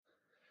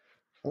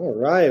All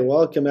right,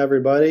 welcome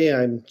everybody.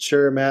 I'm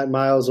sure Matt and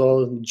Miles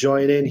will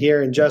join in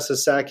here in just a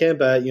second,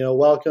 but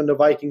welcome to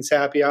Vikings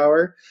Happy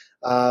Hour.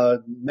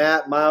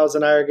 Matt, Miles,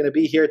 and I are going to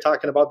be here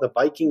talking about the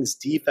Vikings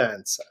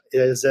defense.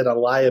 Is it a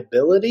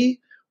liability,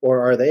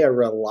 or are they a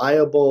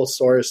reliable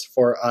source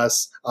for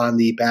us on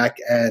the back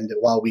end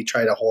while we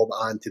try to hold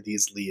on to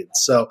these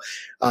leads? So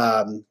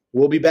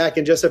we'll be back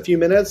in just a few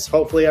minutes.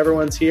 Hopefully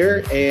everyone's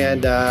here,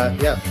 and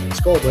let's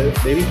go,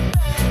 baby.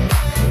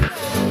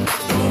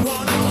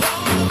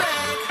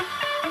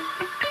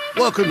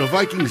 Welcome to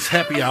Vikings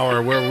Happy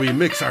Hour, where we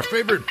mix our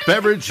favorite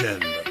beverage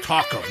and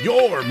talk of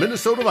your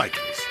Minnesota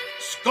Vikings.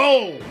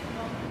 Skol!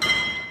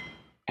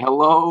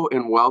 Hello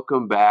and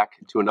welcome back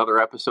to another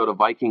episode of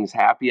Vikings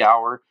Happy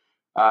Hour.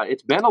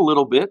 It's been a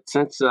little bit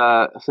since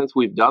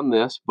we've done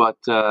this, but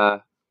a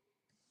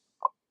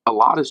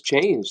lot has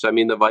changed. I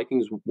mean, the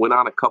Vikings went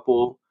on a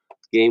couple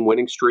game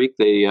winning streak.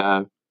 They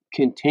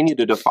continue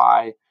to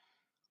defy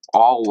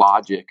all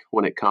logic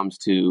when it comes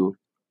to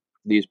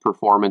these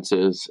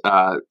performances,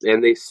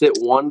 and they sit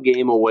one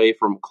game away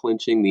from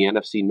clinching the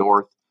NFC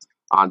North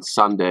on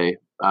Sunday.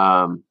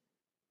 I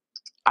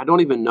don't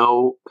even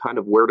know kind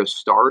of where to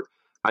start.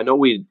 I know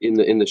we in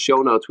the show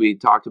notes we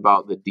talked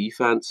about the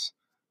defense,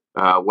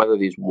 whether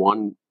these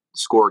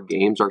one-score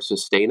games are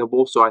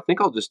sustainable. So I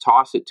think I'll just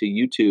toss it to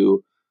you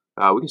two.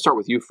 We can start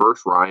with you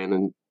first, Ryan,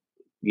 and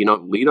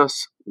lead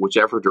us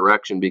whichever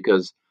direction,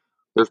 because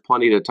there's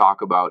plenty to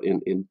talk about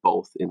in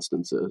both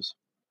instances.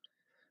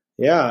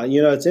 Yeah,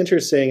 it's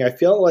interesting. I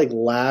feel like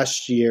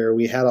last year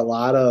we had a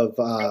lot of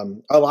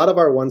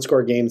our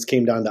one-score games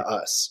came down to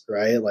us,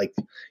 right? Like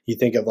you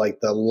think of like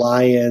the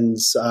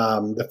Lions,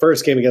 the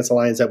first game against the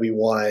Lions that we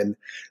won,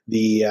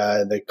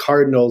 the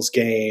Cardinals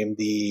game,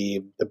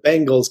 the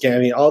Bengals game. I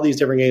mean, all these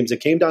different games.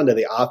 It came down to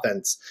the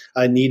offense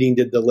needing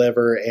to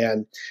deliver,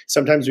 and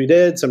sometimes we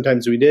did,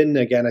 sometimes we didn't.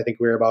 Again, I think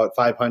we were about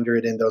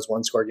 500 in those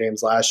one-score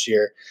games last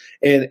year,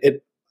 and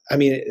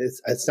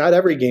it's not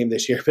every game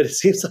this year, but it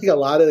seems like a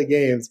lot of the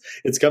games,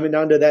 it's coming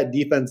down to that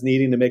defense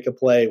needing to make a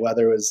play,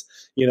 whether it was,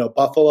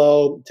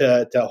 Buffalo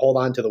to hold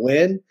on to the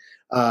win,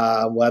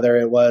 whether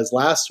it was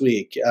last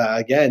week,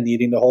 again,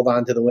 needing to hold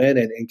on to the win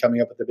and coming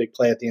up with a big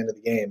play at the end of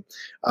the game.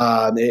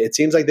 It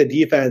seems like the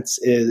defense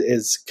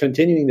is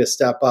continuing to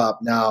step up.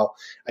 Now,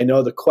 I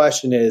know the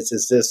question is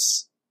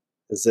this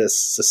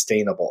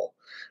sustainable?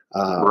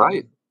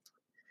 Right.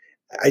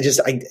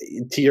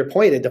 To your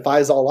point, it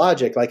defies all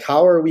logic. Like,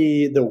 how are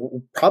we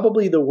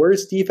probably the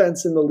worst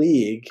defense in the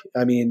league?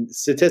 I mean,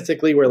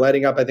 statistically, we're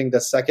letting up, I think,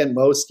 the second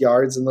most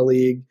yards in the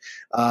league.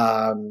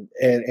 And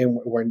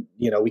we're,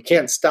 we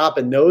can't stop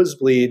a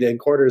nosebleed in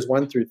quarters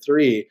 1 through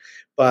 3.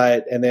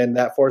 And then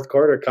that fourth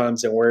quarter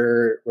comes and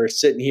we're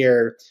sitting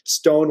here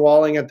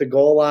stonewalling at the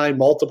goal line,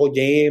 multiple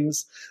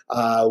games.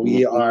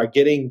 We are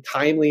getting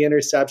timely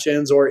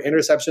interceptions or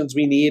interceptions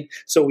we need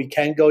so we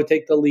can go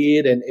take the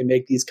lead and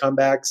make these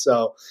comebacks.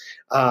 So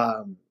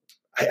I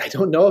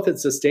don't know if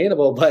it's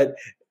sustainable, but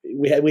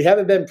we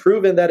haven't been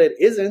proven that it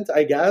isn't,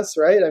 I guess,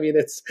 right? I mean,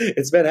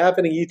 it's been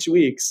happening each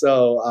week.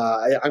 So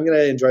I'm going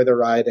to enjoy the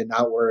ride and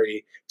not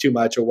worry too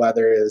much of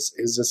whether is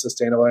this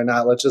sustainable or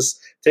not. Let's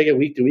just take it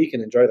week to week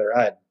and enjoy the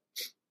ride.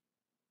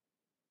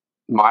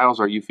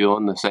 Miles, are you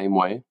feeling the same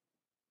way?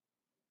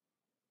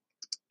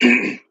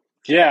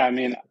 Yeah, I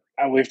mean,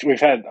 we've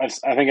had.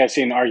 I think I've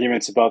seen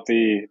arguments about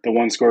the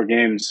one-score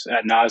games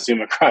ad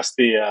nauseum across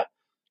the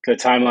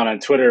timeline on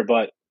Twitter,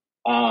 but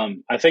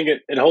I think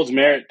it holds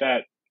merit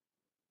that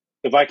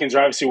the Vikings are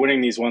obviously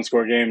winning these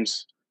one-score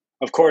games.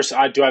 Of course,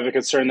 I do have a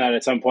concern that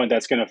at some point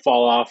that's going to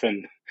fall off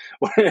and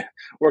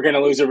we're going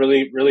to lose a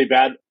really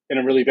bad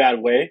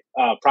way.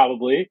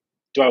 Probably.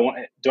 Do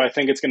I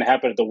think it's going to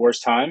happen at the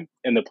worst time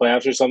in the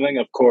playoffs or something?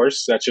 Of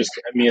course, that's just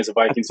me as a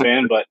Vikings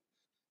fan. But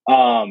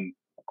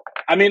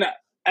I mean,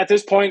 at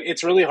this point,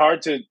 it's really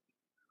hard to.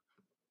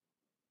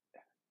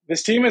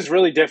 This team is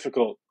really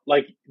difficult.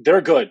 Like, they're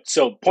good.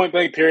 So point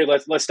blank period.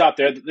 Let's stop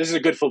there. This is a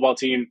good football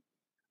team.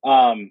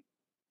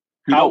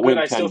 How good?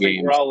 I still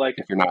think we're all like,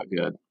 if you're not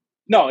good.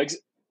 No,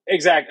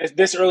 exactly.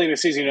 This early in the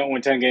season, you don't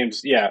win 10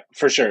 games. Yeah,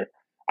 for sure.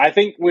 I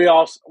think we're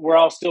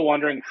all still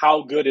wondering,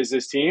 how good is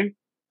this team?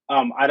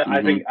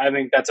 I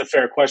think that's a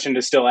fair question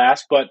to still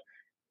ask. But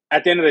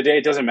at the end of the day,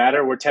 it doesn't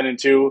matter. We're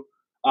 10-2,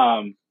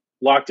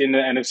 locked into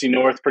NFC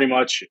North pretty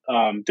much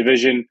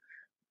division.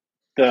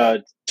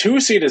 The 2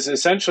 seed is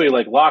essentially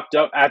like locked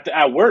up.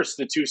 At worst,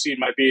 the 2 seed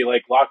might be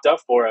like locked up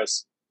for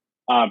us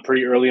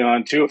pretty early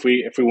on too. If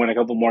we win a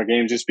couple more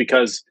games, just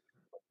because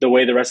the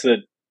way the rest of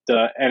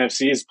the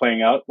NFC is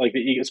playing out, like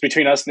it's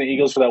between us and the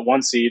Eagles for that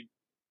 1 seed,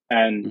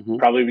 and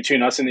probably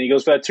between us and the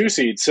Eagles for that 2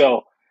 seed.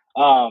 So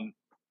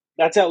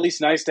that's at least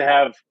nice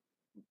to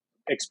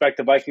expect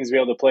the Vikings to be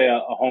able to play a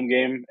home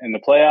game in the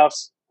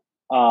playoffs.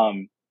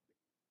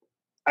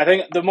 I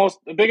think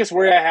the biggest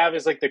worry I have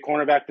is like the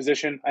cornerback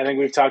position. I think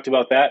we've talked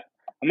about that.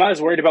 I'm not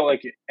as worried about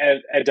like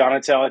Ed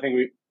Donatel. I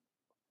think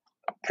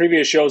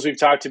previous shows we've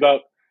talked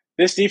about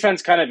this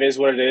defense kind of is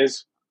what it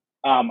is.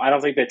 I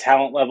don't think the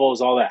talent level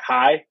is all that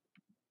high.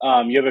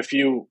 You have a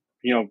few,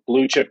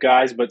 blue chip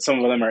guys, but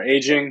some of them are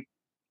aging.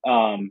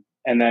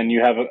 and then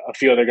you have a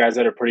few other guys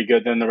that are pretty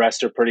good. Then the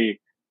rest are pretty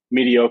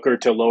mediocre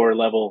to lower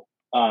level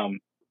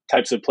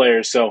types of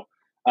players. So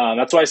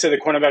that's why I say the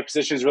cornerback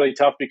position is really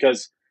tough,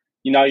 because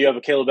you have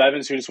a Caleb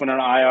Evans who just went on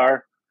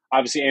IR.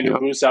 Obviously, Andrew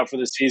Booth out for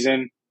the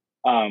season.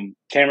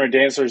 Cameron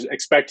Dantzler is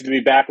expected to be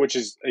back, which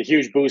is a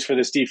huge boost for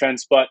this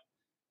defense. But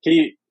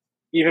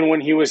even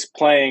when he was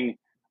playing,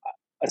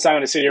 it's not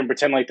going to sit here and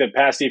pretend like the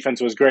pass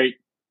defense was great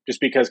just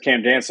because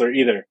Cam Dantzler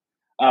either.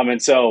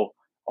 And so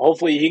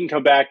hopefully he can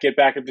come back, get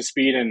back up to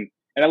speed, and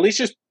at least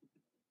just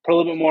put a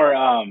little bit more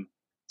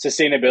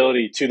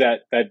sustainability to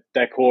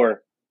that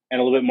core, and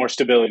a little bit more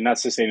stability, not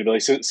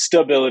sustainability, so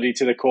stability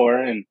to the core.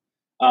 And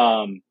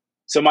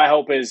so my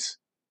hope is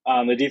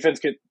the defense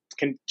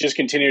can just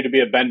continue to be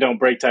a bend don't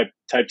break type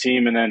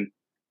team. And then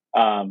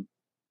I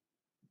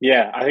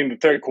think the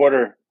third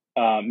quarter,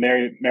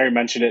 Mary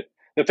mentioned it,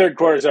 the third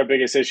quarter is our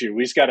biggest issue.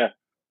 We just gotta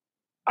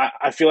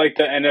I feel like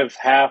the end of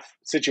half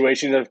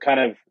situations have kind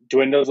of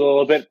dwindled a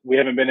little bit. We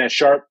haven't been as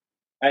sharp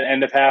at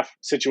end of half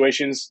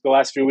situations the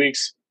last few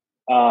weeks.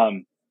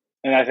 And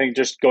I think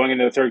just going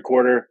into the third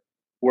quarter,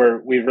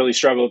 where we've really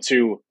struggled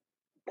to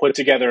put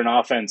together an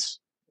offense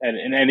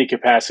in any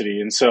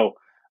capacity. And so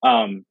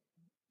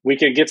we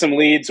can get some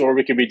leads or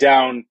we could be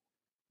down.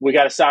 We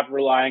got to stop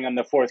relying on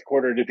the fourth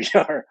quarter to be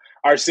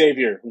our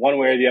savior one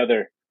way or the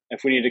other,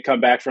 if we need to come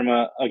back from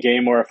a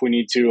game or if we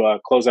need to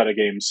close out a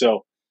game.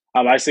 So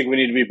I just think we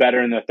need to be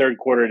better in the third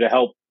quarter to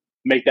help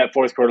make that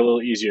fourth quarter a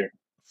little easier.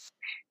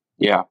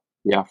 Yeah,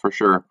 for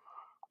sure.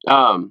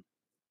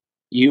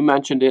 You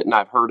mentioned it, and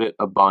I've heard it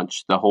a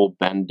bunch, the whole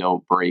bend,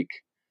 don't break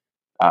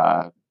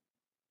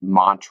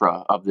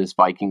mantra of this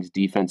Vikings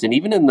defense. And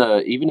even in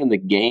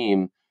the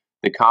game,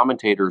 the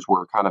commentators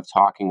were kind of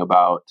talking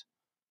about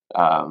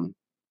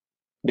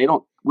they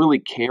don't really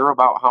care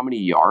about how many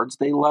yards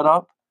they let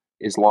up,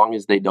 as long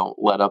as they don't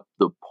let up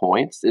the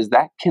points. Does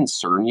that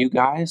concern you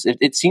guys?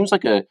 It seems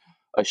like a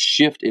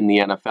shift in the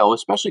NFL,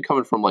 especially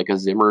coming from like a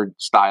Zimmer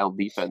style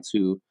defense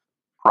who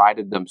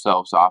prided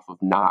themselves off of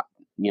not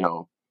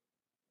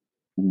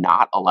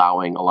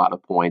allowing a lot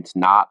of points,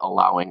 not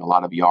allowing a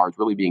lot of yards,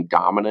 really being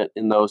dominant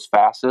in those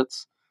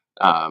facets.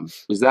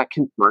 Does that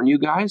concern you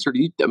guys? Or do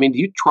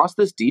you trust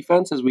this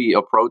defense as we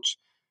approach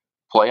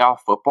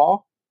playoff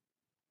football?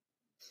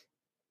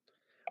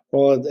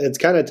 Well, it's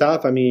kind of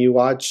tough. I mean, you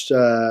watched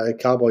a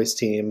Cowboys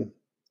team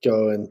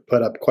go and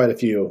put up quite a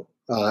few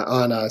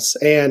on us,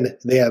 and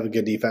they have a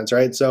good defense,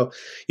 right? So,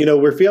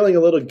 we're feeling a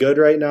little good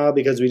right now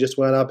because we just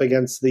went up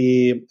against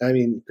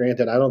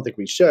granted, I don't think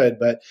we should,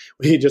 but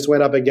we just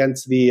went up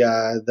against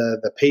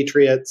the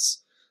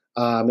Patriots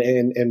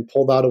and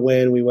pulled out a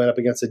win. We went up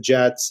against the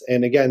Jets.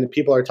 And again,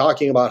 people are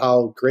talking about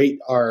how great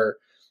our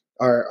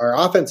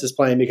offense is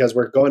playing because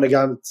we're going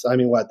against,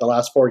 the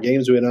last 4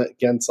 games we went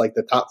against like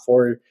the top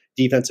 4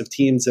 defensive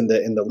teams in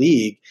the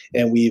league,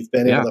 and we've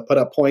been able to put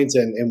up points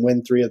and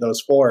win 3 of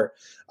those 4.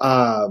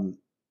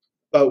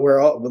 But we're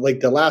all, like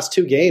the last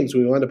 2 games,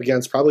 we went up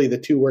against probably the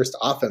 2 worst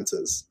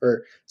offenses,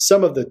 or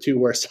some of the 2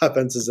 worst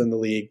offenses in the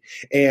league.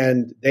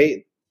 And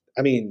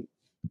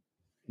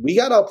we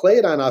got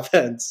outplayed on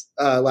offense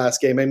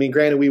last game.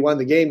 Granted, we won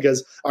the game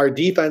because our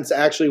defense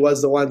actually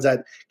was the ones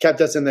that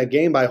kept us in that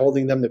game by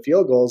holding them to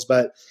field goals.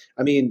 But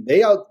they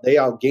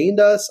outgained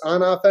us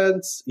on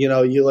offense.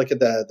 You look at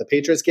the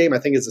Patriots game, I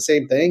think it's the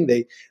same thing.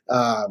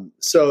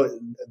 So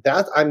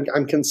that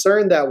I'm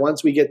concerned that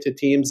once we get to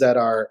teams that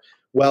are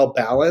well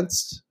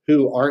balanced,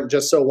 who aren't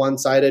just so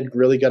one-sided,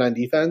 really good on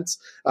defense.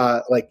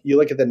 Like you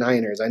look at the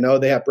Niners. I know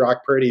they have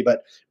Brock Purdy,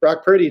 but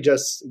Brock Purdy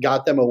just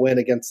got them a win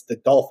against the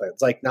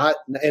Dolphins,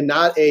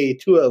 not a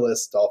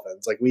Tua-less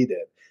Dolphins like we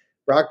did.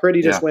 Brock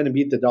Purdy just went and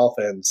beat the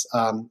Dolphins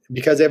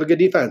because they have a good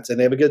defense and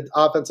they have a good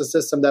offensive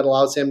system that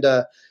allows him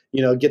to,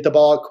 get the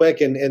ball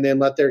quick and then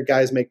let their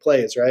guys make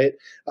plays, right?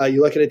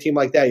 You look at a team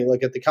like that. You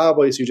look at the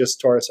Cowboys who just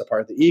tore us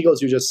apart, the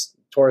Eagles who just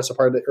tore us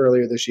apart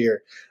earlier this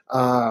year.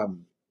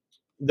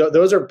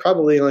 Those are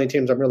probably the only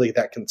teams I'm really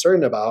that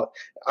concerned about.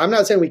 I'm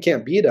not saying we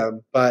can't beat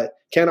them, but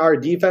can our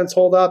defense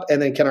hold up,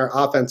 and then can our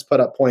offense put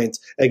up points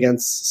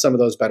against some of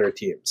those better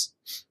teams?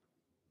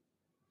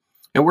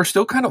 And we're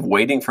still kind of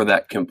waiting for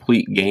that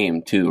complete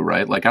game too,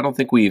 right? Like I don't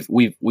think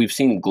we've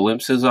seen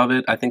glimpses of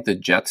it. I think the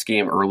Jets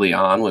game early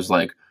on was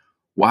like,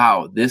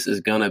 wow, this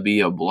is going to be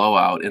a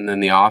blowout, and then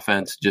the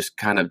offense just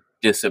kind of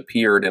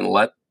disappeared and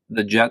let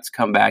the Jets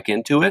come back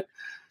into it.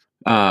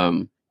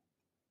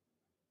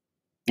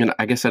 And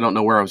I guess I don't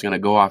know where I was going to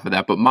go off of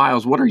that, but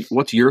Miles,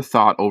 what's your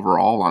thought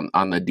overall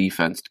on the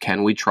defense?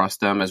 Can we trust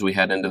them as we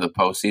head into the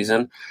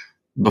postseason?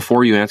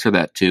 Before you answer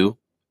that too,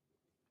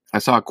 I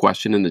saw a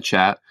question in the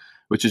chat,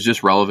 which is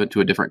just relevant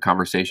to a different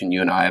conversation you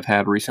and I have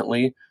had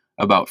recently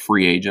about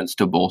free agents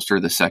to bolster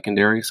the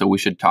secondary. So we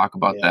should talk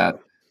about that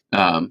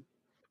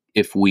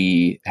if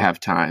we have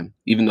time,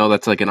 even though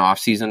that's like an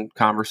off-season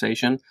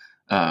conversation.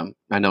 I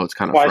know it's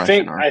kind of fresh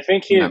in our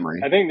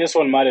memory. I think this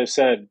one might have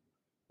said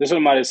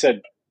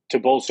to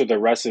bolster the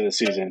rest of the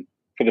season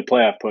for the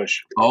playoff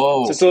push.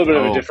 So it's a little bit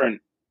of a different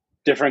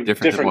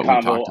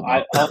combo.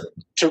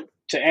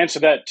 To answer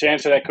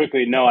that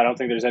quickly, no, I don't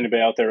think there's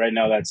anybody out there right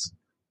now that's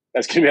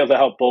that's going to be able to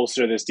help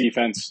bolster this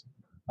defense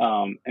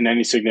in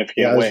any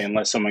significant way,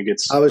 unless someone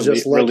gets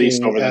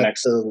released over the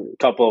next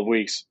couple of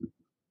weeks.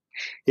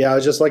 Yeah, I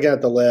was just looking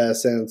at the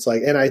list, and it's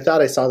like, and I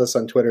thought I saw this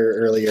on Twitter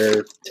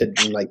earlier,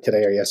 like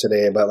today or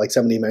yesterday, but like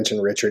somebody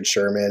mentioned Richard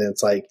Sherman. And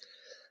it's like,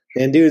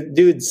 and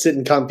dude's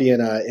sitting comfy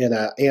in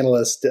a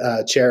analyst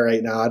chair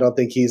right now. I don't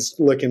think he's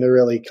looking to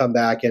really come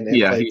back and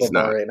play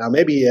football right now.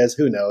 Maybe he is,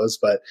 who knows?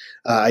 But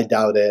I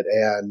doubt it.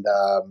 And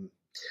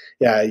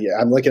yeah,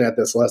 I'm looking at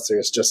this list.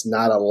 There's just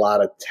not a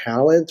lot of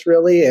talent,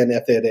 really. And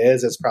if it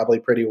is, it's probably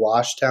pretty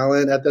washed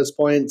talent at this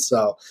point.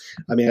 So,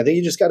 I mean, I think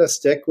you just got to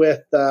stick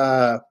with,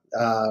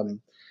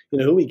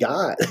 who we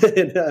got.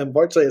 And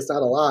unfortunately, it's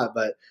not a lot,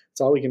 but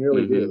it's all we can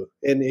really do.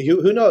 And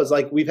who knows?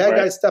 Like, we've had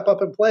guys step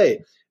up and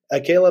play.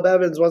 Caleb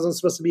Evans wasn't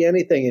supposed to be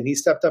anything, and he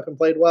stepped up and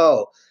played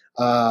well.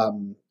 I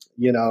mean,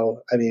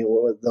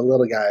 the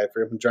little guy,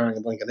 I'm drawing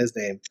a blank on his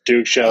name.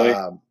 Duke Shelley.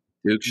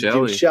 Duke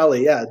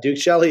Shelley. Duke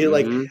Shelley.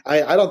 Like,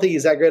 I don't think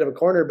he's that great of a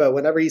corner, but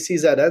whenever he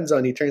sees that end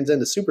zone, he turns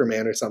into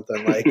Superman or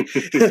something. Like,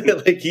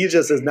 like he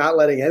just is not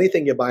letting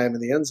anything get by him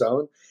in the end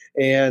zone.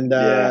 And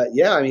I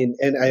mean,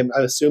 and I'm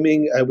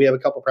assuming we have a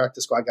couple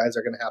practice squad guys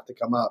are going to have to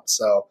come up.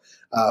 So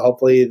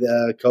hopefully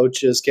the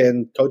coaches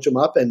can coach them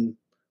up, and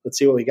let's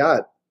see what we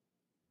got.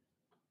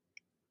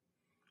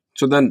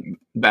 So then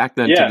back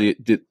then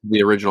to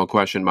the original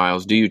question,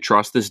 Miles, do you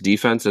trust this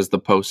defense as the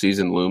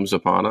postseason looms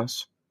upon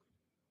us?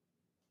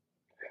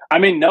 I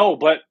mean, no,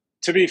 but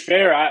to be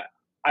fair,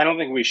 I don't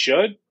think we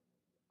should.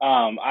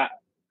 I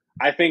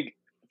think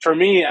for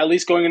me, at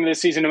least going into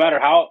this season, no matter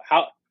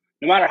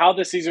how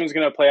this season is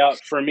going to play out,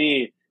 for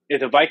me,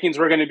 if the Vikings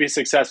were going to be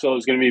successful, it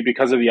was going to be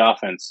because of the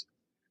offense.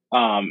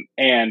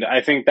 And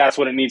I think that's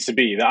what it needs to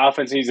be. The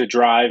offense needs to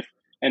drive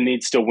and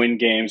needs to win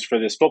games for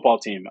this football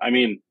team. I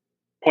mean,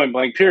 point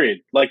blank, period.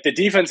 Like, the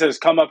defense has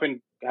come up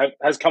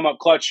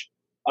clutch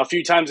a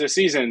few times this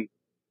season,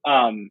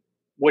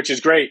 which is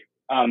great.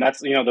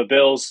 That's, the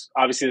Bills,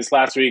 obviously this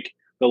last week,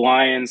 the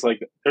Lions,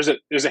 like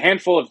there's a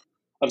handful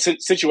of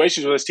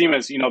situations where this team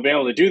has, been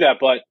able to do that.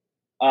 But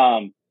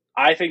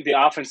I think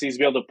the offense needs to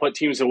be able to put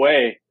teams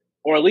away,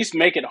 or at least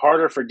make it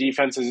harder for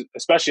defenses,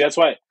 especially. That's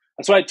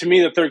why to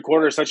me, the third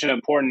quarter is such an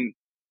important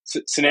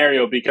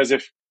scenario, because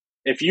if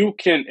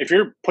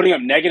you're putting up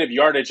negative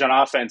yardage on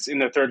offense in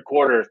the third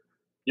quarter,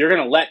 you're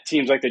going to let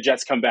teams like the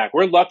Jets come back.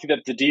 We're lucky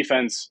that the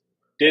defense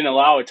didn't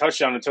allow a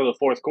touchdown until the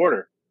fourth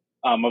quarter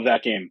of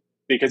that game,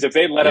 because if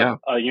they let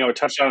up a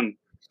touchdown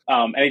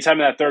anytime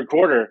in that third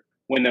quarter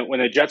when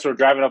the Jets were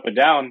driving up and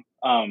down,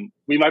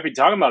 we might be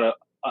talking about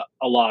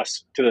a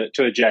loss to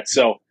the Jets.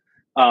 So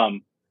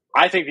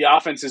I think the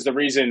offense is the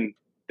reason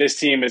this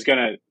team is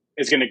gonna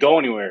go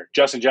anywhere.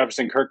 Justin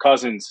Jefferson, Kirk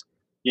Cousins,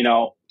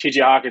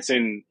 T.J.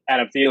 Hockenson,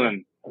 Adam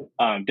Thielen,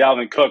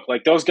 Dalvin Cook,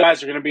 like those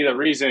guys are going to be the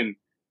reason.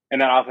 And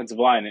that offensive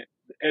line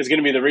is going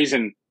to be the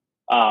reason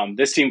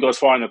this team goes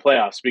far in the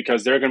playoffs,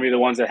 because they're going to be the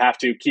ones that have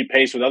to keep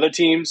pace with other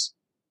teams,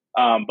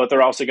 but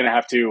they're also going to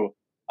have to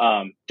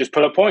just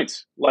put up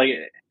points. Like,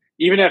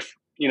 even if,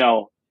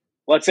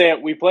 let's say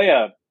we play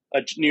a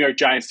New York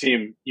Giants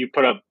team, you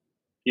put up,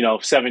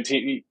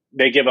 17,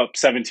 they give up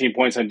 17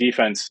 points on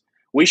defense.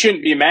 We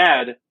shouldn't be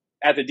mad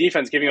at the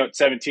defense giving up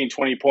 17,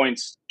 20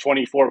 points,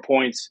 24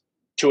 points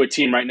to a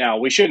team right now.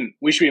 We shouldn't.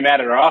 We should be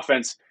mad at our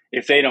offense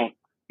if they don't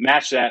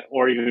match that,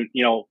 or even,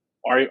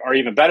 or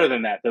even better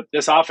than that.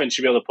 This offense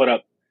should be able to put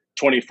up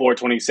 24,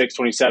 26,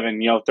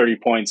 27, 30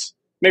 points.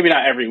 Maybe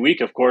not every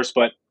week, of course,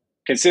 but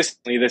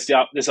consistently this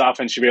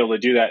offense should be able to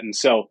do that. And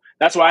so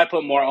that's why I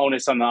put more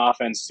onus on the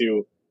offense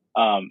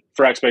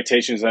for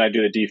expectations than I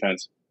do the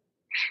defense.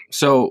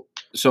 So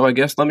I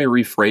guess let me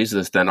rephrase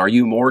this then. Are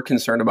you more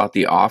concerned about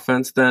the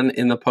offense then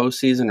in the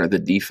postseason, or the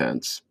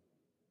defense?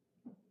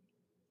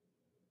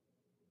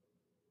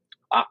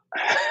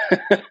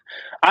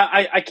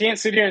 I can't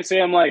sit here and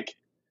say I'm like,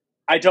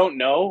 I don't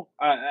know.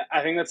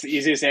 I think that's the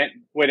easiest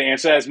way to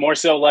answer that. Is more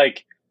so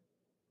like,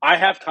 I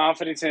have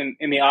confidence in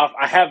the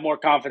I have more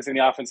confidence in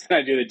the offense than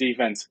I do the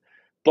defense.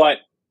 But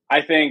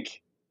I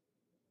think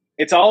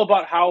it's all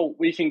about how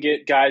we can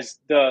get guys,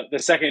 the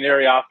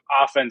secondary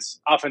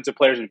offensive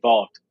players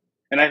involved.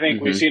 And I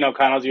think we've seen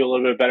O'Connell do a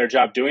little bit better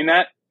job doing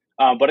that.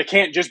 But it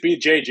can't just be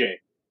JJ.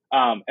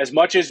 As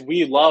much as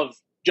we love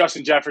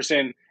Justin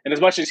Jefferson, and as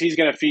much as he's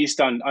going to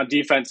feast on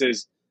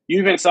defenses, you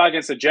even saw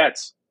against the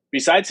Jets,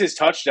 besides his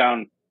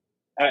touchdown,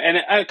 and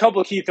a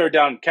couple of key third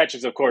down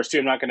catches, of course, too.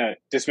 I'm not going to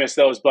dismiss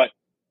those, but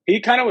he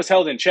kind of was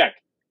held in check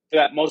for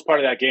that most part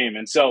of that game.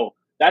 And so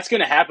that's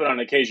going to happen on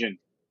occasion.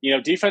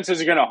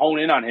 Defenses are going to hone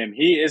in on him.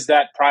 He is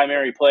that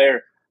primary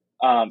player.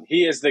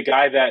 He is the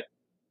guy that,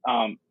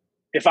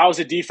 if I was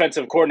a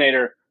defensive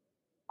coordinator,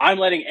 I'm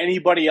letting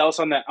anybody else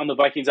on the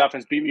Vikings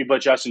offense beat me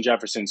but Justin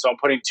Jefferson. So I'm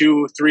putting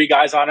 2-3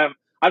 guys on him.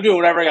 I'm doing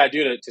whatever I got to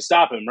do to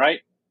stop him, right?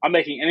 I'm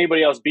making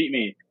anybody else beat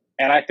me.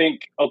 And I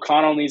think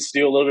O'Connell needs to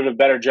do a little bit of a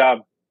better job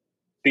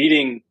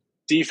beating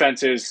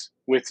defenses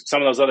with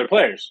some of those other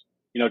players.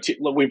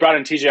 We brought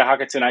in T.J.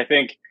 Hockenson. I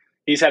think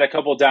he's had a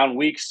couple down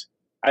weeks.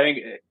 I think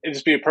it'd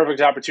just be a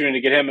perfect opportunity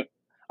to get him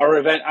a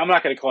revenge. I'm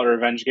not going to call it a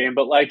revenge game,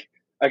 but like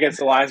against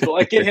the Lions, but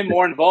like get him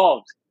more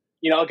involved,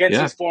 against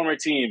his former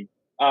team.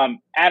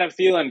 Adam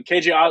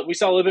Thielen, we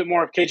saw a little bit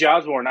more of KJ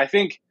Osborne. I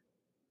think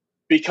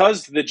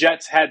because the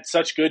Jets had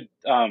such good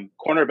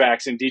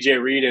cornerbacks in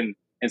DJ Reed and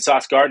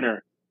Sauce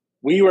Gardner,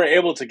 we were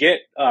able to get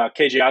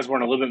KJ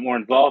Osborne a little bit more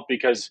involved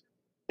because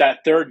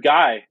that third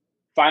guy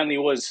finally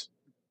was,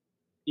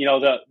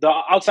 the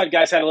outside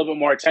guys had a little bit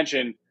more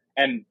attention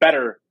and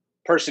better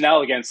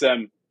personnel against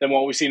them than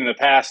what we've seen in the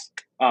past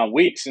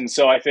weeks. And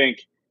so I think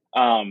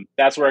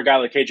that's where a guy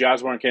like KJ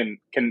Osborne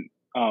can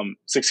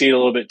succeed a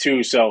little bit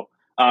too. So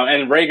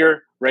and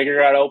Rager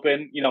got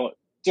open,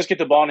 just get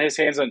the ball in his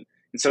hands and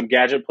some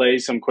gadget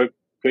plays, some quick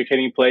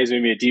hitting plays,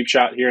 maybe a deep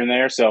shot here and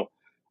there. So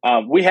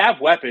we have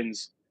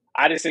weapons.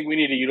 I just think we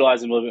need to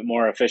utilize them a little bit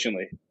more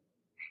efficiently.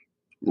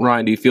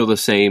 Ryan, do you feel the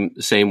same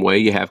way?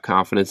 You have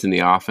confidence in the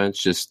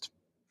offense,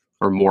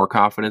 or more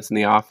confidence in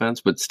the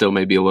offense, but still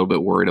maybe a little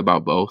bit worried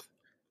about both?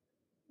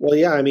 Well,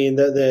 yeah, I mean,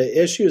 the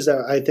issues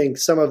that I think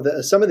some of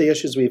the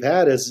issues we've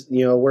had is,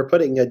 we're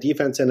putting a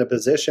defense in a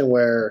position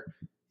where,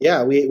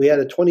 yeah, we had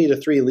a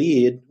 20-3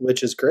 lead,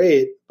 which is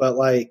great, but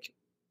like,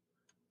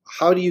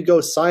 how do you go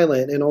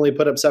silent and only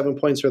put up 7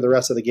 points for the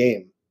rest of the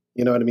game?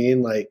 You know what I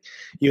mean? Like,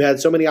 you had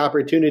so many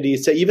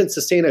opportunities to even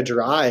sustain a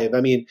drive.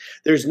 I mean,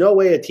 there's no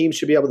way a team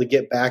should be able to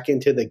get back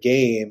into the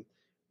game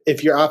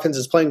if your offense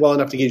is playing well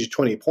enough to get you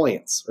 20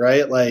 points,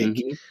 right? Like,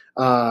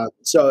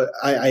 so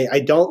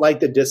I don't like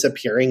the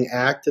disappearing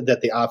act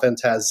that the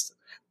offense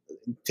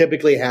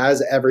typically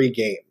has every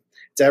game.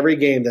 It's every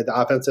game that the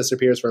offense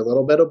disappears for a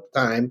little bit of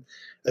time.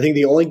 I think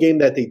the only game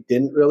that they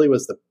didn't really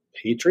was the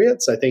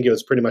Patriots. I think it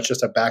was pretty much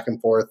just a back and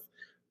forth,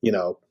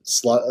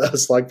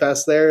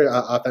 slugfest there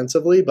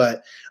offensively.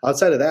 But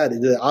outside of that,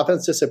 the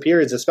offense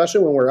disappears,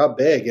 especially when we're up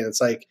big. And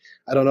it's like,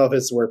 I don't know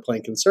if we're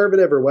playing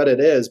conservative or what it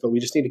is, but we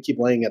just need to keep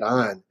laying it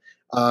on.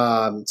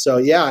 So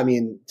yeah, I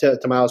mean, to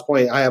Miles'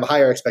 point, I have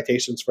higher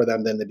expectations for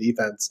them than the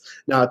defense.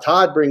 Now,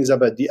 Todd brings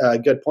up a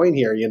good point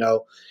here.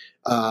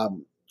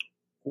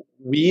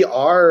 We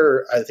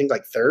are, I think,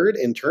 like third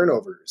in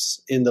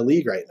turnovers in the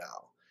league right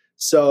now.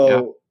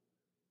 So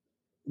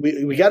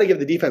we got to give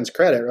the defense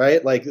credit,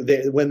 right? Like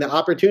when the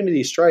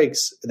opportunity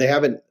strikes, they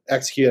haven't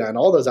executed on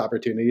all those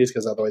opportunities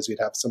because otherwise we'd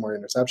have some more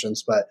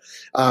interceptions. But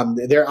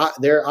they're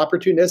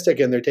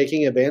opportunistic and they're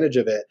taking advantage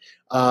of it.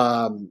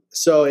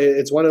 So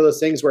it's one of those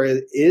things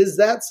where is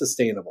that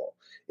sustainable?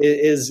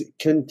 Is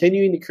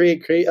continuing to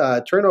create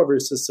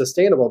turnovers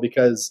sustainable?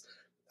 Because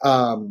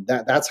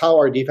that's how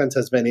our defense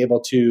has been able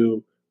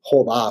to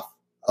hold off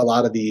a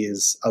lot of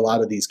these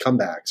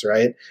comebacks,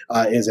 right?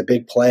 Is a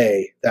big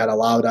play that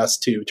allowed us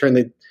to turn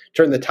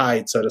the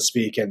tide, so to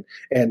speak,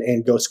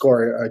 and go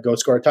score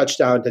a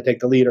touchdown to take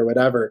the lead or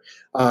whatever.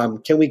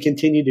 Can we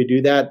continue to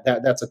do that?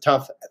 That's a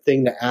tough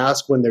thing to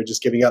ask when they're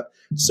just giving up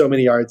so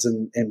many yards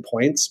and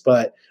points.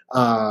 But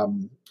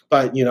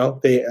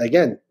they,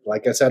 again,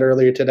 like I said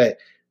earlier today,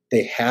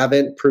 they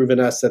haven't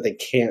proven us that they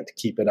can't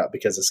keep it up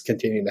because it's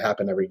continuing to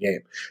happen every game.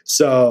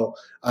 So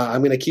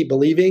I'm going to keep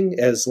believing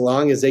as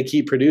long as they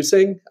keep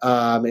producing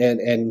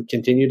and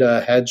continue to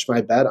hedge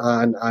my bet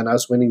on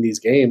us winning these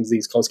games,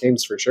 these close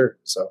games for sure.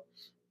 So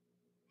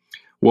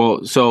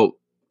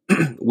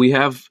we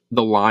have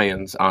the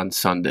Lions on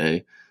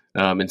Sunday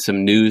and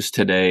some news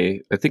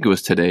today. I think it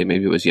was today,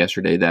 maybe it was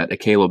yesterday, that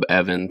Caleb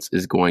Evans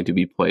is going to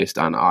be placed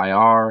on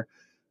IR.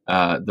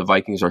 The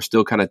Vikings are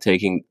still kind of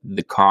taking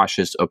the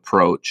cautious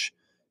approach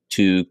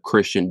to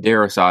Christian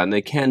Darrisaw, and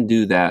they can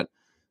do that.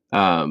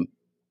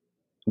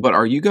 But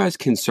are you guys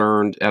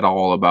concerned at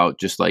all about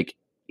just like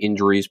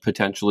injuries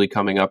potentially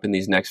coming up in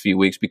these next few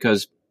weeks?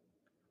 Because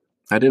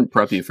I didn't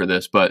prep you for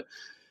this, but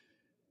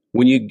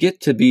when you get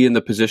to be in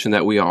the position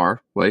that we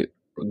are, right,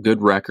 a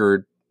good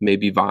record,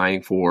 maybe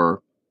vying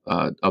for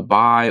a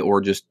bye or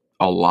just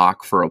a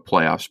lock for a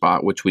playoff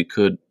spot, which we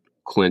could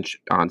clinch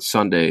on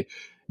Sunday,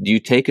 do you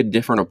take a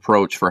different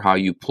approach for how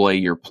you play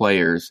your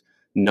players,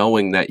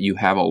 knowing that you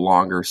have a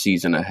longer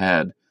season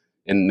ahead?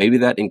 And maybe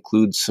that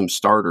includes some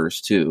starters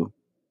too.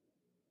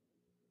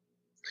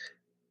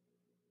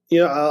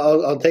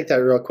 I'll take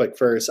that real quick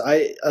first.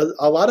 A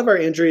lot of our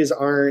injuries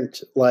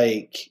aren't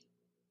like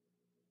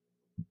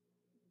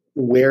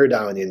wear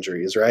down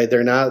injuries, right?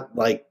 They're not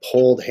like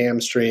pulled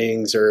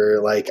hamstrings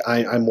or like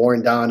I'm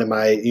worn down in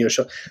my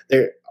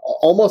they're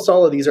almost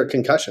all of these are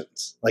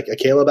concussions. Like a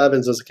Caleb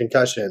Evans was a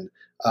concussion.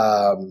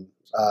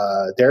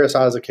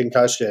 Darrisaw is a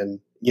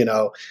concussion.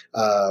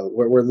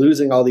 We're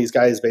losing all these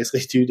guys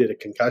basically due to the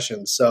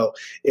concussions. So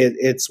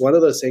it's one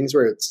of those things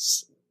where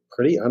it's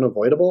pretty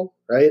unavoidable,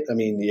 right? I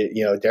mean,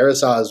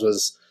 Darrisaw's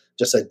was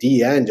just a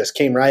DN, just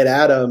came right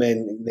at him,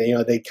 and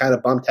they kind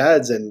of bumped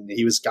heads, and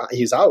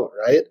he's out,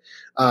 right?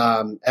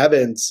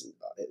 Evans,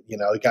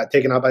 got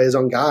taken out by his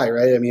own guy,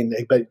 right? I mean,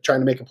 but trying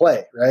to make a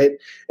play, right?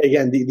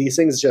 Again, these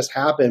things just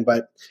happen,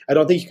 but I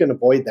don't think you can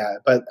avoid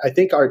that. But I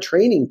think our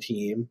training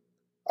team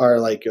are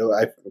like,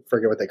 I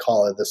forget what they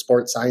call it, the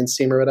sports science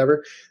team or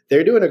whatever.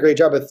 They're doing a great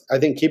job of, I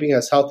think, keeping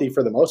us healthy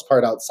for the most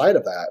part outside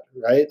of that,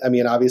 right? I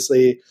mean,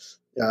 obviously,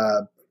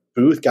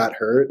 Booth got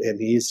hurt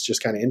and he's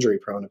just kind of injury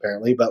prone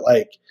apparently, but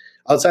like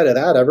outside of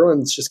that,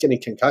 everyone's just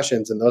getting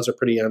concussions, and those are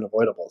pretty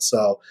unavoidable.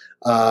 So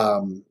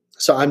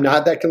I'm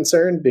not that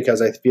concerned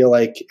because I feel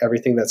like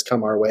everything that's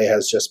come our way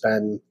has just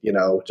been,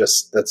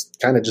 that's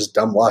kind of just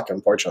dumb luck,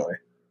 unfortunately.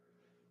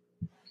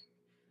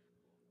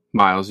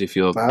 Miles, you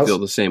feel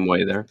the same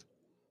way there?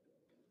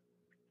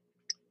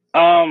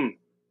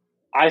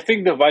 I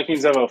think the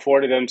Vikings have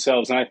afforded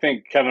themselves, and I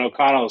think Kevin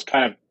O'Connell has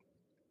kind of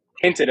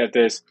hinted at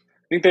this. I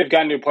think they've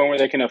gotten to a point where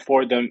they can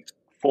afford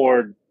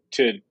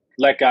to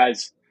let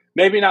guys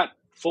maybe not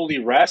fully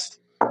rest,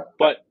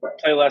 but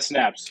play less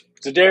snaps.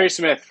 Zadarius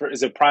Smith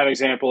is a prime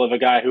example of a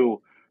guy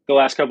who the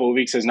last couple of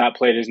weeks has not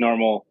played his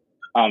normal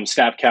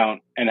snap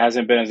count and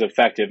hasn't been as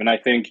effective. And I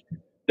think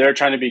they're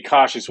trying to be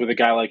cautious with a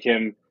guy like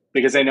him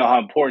because they know how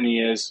important he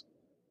is,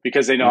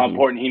 because they know how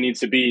important he needs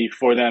to be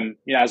for them,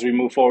 as we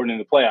move forward in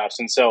the playoffs.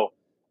 And so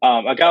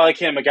a guy like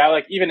him, a guy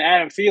like even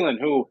Adam Thielen,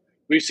 who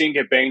we've seen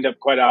get banged up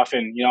quite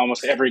often,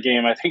 almost every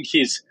game. I think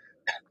he's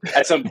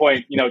at some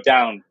point,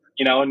 down,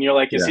 and you're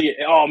like, is he,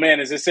 oh man,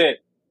 is this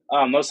it?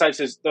 Those types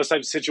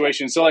of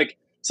situations. So like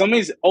some of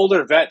these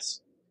older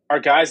vets are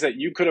guys that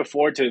you could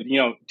afford to,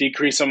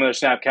 decrease some of their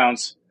snap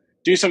counts,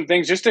 do some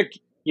things just to,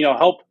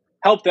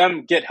 help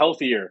them get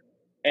healthier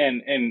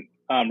and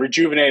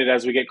rejuvenated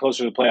as we get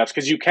closer to the playoffs.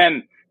 Because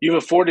you've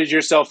afforded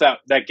yourself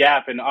that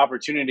gap and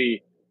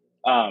opportunity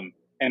and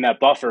that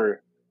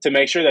buffer to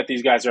make sure that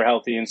these guys are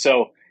healthy. And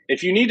so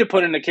if you need to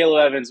put in a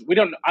Caleb Evans,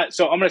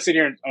 so I'm going to sit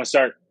here and I'm going to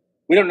start.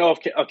 We don't know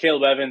if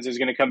Caleb Evans is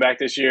going to come back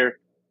this year.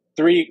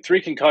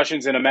 Three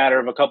concussions in a matter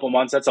of a couple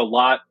months. That's a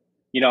lot.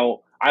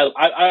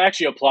 I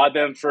actually applaud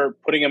them for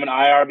putting him in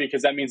IR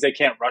because that means they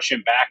can't rush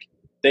him back.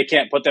 They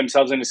can't put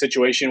themselves in a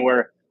situation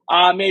where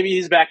maybe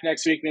he's back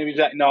next week. Maybe he's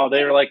back. No,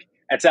 they were like,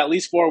 it's at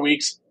least 4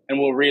 weeks and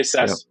we'll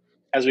reassess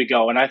as we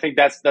go. And I think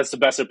that's the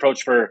best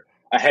approach for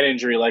a head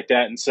injury like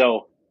that. And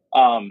so,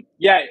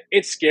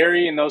 it's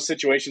scary in those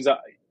situations.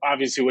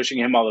 Obviously wishing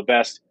him all the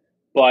best,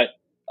 but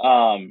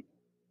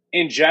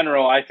in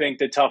general, I think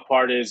the tough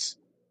part is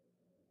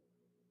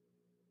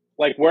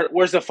like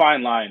where's the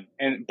fine line?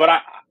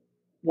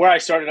 Where I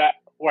started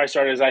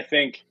is I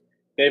think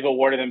they've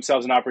awarded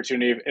themselves an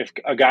opportunity. If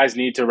guys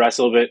need to rest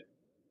a little bit,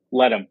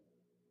 let them.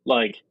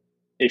 Like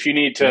if you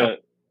need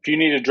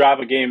to drop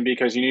a game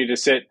because you need to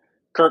sit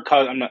Kirk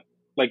Cousins,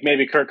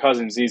 maybe Kirk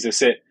Cousins needs to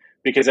sit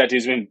because that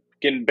dude's been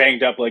getting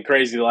banged up like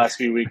crazy the last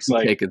few weeks.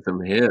 Like taking some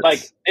hits.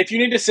 Like if you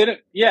need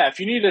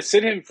to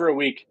sit him for a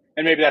week,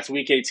 and maybe that's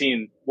week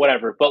 18,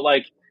 whatever. But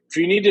like if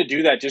you need to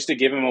do that just to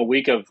give him a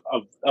week of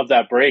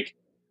that break,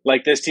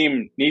 like this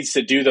team needs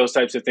to do those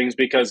types of things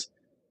because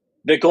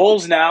the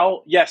goals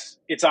now, yes,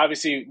 it's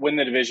obviously win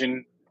the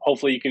division.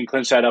 Hopefully you can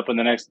clinch that up in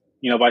the next,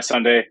 by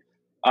Sunday.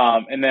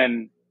 And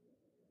then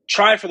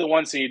try for the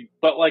 1 seed.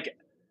 But like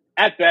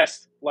at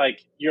best,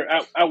 like you're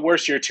at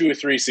worst, you're a 2 or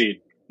 3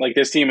 seed. Like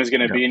this team is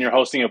going to be and you're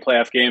hosting a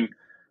playoff game.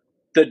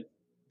 The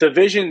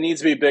division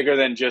needs to be bigger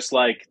than just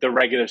like the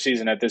regular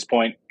season at this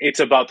point. It's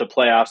about the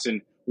playoffs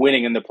and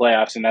winning in the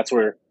playoffs. And that's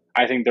where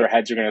I think their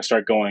heads are going to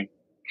start going.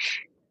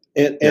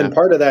 And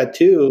part of that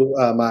too,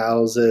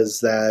 Miles,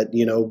 is that,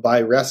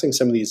 by resting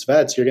some of these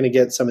vets, you're going to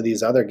get some of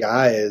these other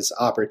guys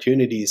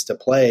opportunities to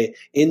play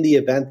in the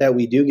event that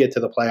we do get to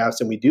the playoffs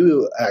and we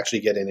do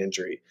actually get an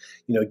injury.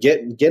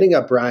 Getting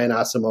up Brian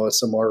Asamoah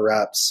some more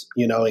reps,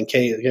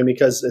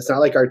 because it's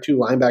not like our 2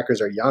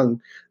 linebackers are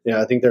young.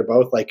 I think they're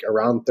both like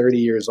around 30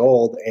 years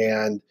old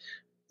and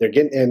they're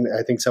getting, and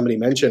I think somebody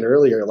mentioned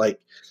earlier, like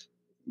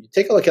you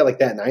take a look at like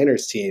that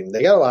Niners team,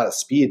 they got a lot of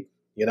speed.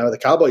 The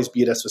Cowboys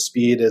beat us with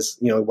speed is,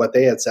 what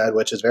they had said,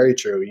 which is very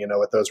true,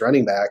 with those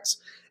running backs.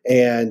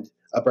 And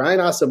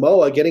Brian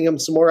Asamoah getting him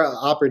some more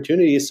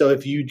opportunities. So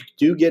if you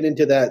do get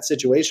into that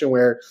situation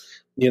where,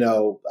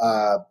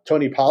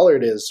 Tony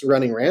Pollard is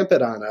running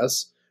rampant on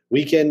us,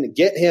 we can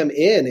get him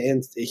in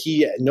and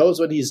he knows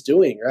what he's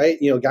doing, right?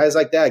 Guys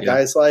like that,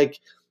 guys like,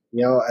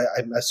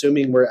 I'm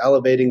assuming we're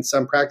elevating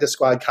some practice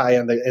squad guy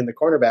in the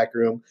cornerback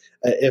room.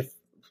 If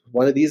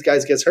one of these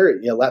guys gets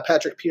hurt, let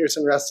Patrick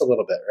Peterson rest a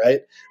little bit,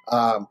 right?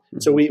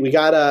 So we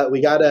gotta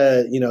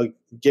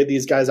give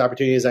these guys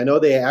opportunities. I know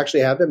they actually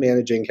have been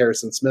managing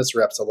Harrison Smith's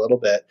reps a little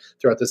bit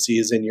throughout the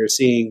season. You're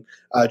seeing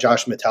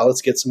Josh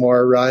Metellus get some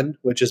more run,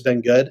 which has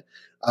been good.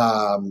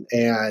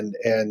 And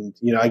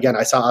again,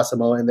 I saw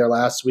Asamoah in there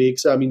last week.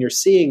 So, I mean, you're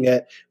seeing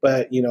it,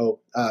 but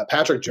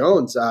Patrick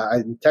Jones,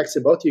 I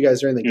texted both of you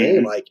guys during the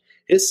game, like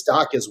his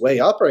stock is way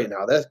up right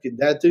now.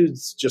 That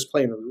dude's just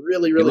playing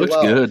really, really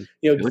well. Good.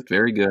 He looked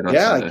very good.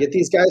 Get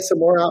these guys some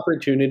more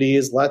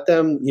opportunities. Let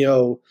them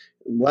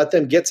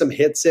get some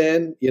hits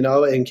in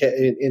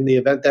the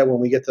event that when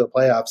we get to the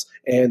playoffs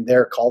and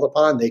they're called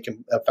upon, they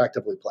can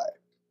effectively play.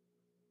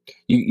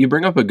 You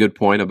bring up a good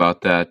point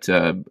about that,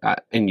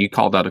 and you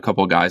called out a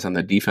couple of guys on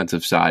the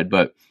defensive side,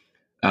 but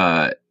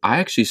I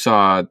actually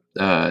saw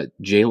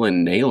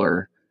Jalen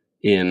Nailor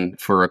in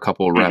for a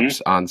couple of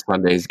reps on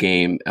Sunday's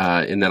game,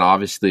 and then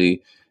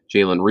obviously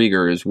Jalen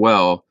Reagor as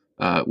well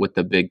with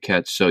the big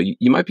catch. So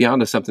you might be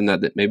onto something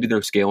that maybe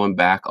they're scaling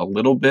back a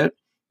little bit,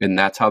 and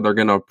that's how they're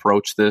going to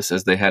approach this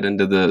as they head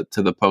into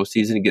the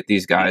postseason and get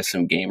these guys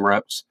some game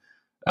reps.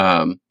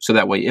 so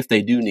that way if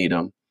they do need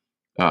them,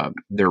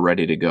 they're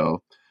ready to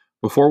go.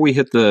 Before we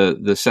hit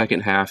the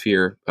second half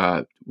here,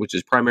 which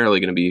is primarily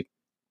going to be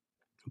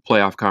a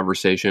playoff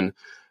conversation,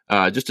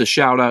 just a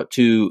shout out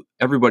to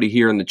everybody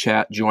here in the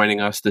chat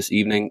joining us this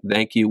evening.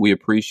 Thank you. We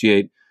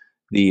appreciate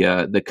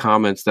the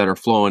comments that are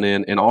flowing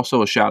in, and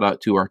also a shout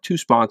out to our two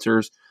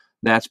sponsors.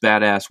 That's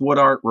Badass Wood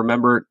Art.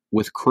 Remember,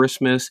 with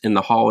Christmas and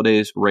the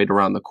holidays right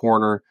around the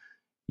corner,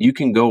 you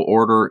can go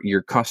order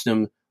your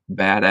custom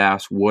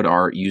Badass Wood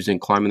Art using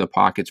Climbing the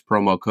Pockets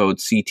promo code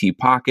CT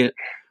Pocket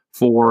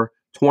for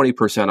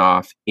 20%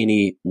 off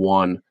any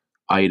one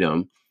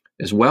item,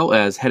 as well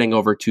as heading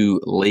over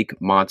to Lake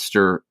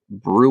Monster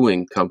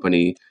Brewing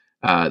Company.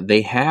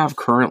 They have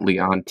currently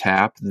on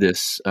tap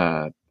this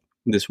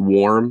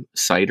warm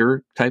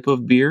cider type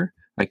of beer.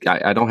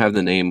 I don't have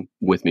the name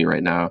with me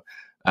right now.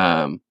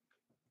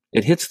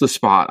 It hits the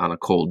spot on a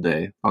cold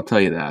day. I'll tell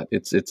you that.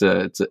 It's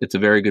a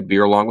very good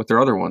beer along with their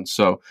other ones.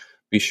 So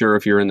be sure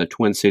if you're in the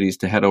Twin Cities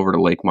to head over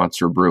to Lake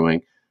Monster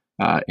Brewing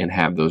and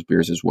have those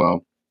beers as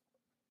well.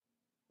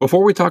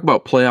 Before we talk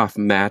about playoff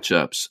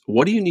matchups,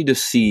 what do you need to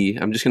see?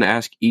 I'm just going to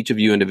ask each of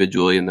you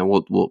individually, and then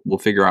we'll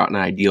figure out an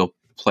ideal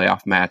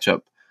playoff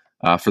matchup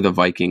for the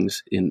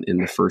Vikings in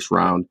the first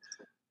round,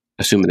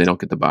 assuming they don't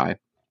get the bye.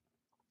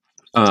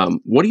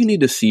 What do you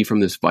need to see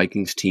from this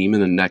Vikings team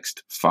in the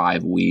next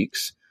 5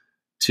 weeks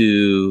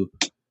to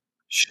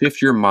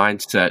shift your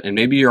mindset? And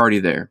maybe you're already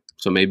there,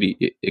 so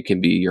maybe it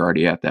can be you're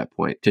already at that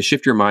point, to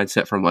shift your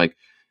mindset from like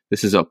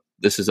this is a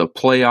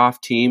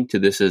playoff team to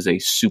this is a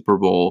Super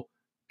Bowl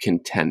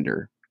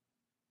contender.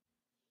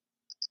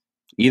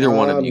 Either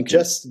one of you can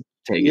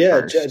take it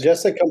first.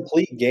 Just a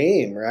complete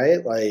game,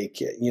 right? Like,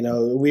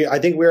 I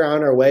think we're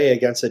on our way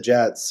against the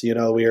Jets. We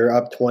were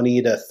up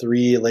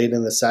 20-3 late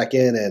in the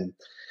second, and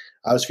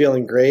I was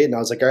feeling great, and I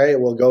was like, all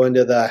right, we'll go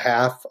into the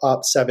half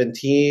up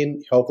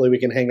 17. Hopefully we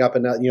can hang up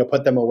and,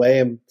 put them away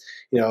and,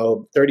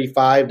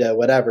 35 to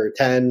whatever,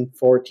 10,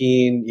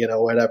 14,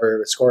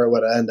 whatever score it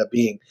would end up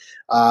being.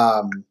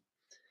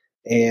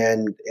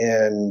 And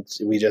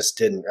we just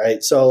didn't,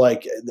 right? So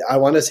like, I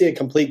want to see a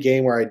complete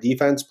game where our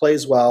defense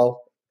plays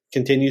well,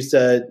 continues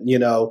to,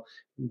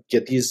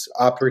 get these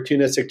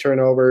opportunistic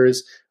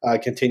turnovers,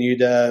 continue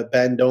to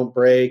bend, don't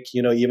break.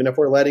 Even if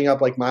we're letting up,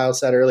 like Miles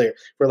said earlier, if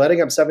we're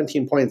letting up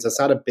 17 points, that's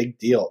not a big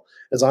deal.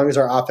 As long as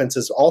our offense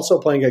is also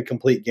playing a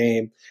complete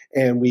game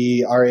and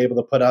we are able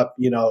to put up,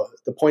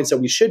 the points that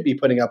we should be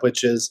putting up,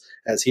 which is,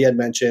 as he had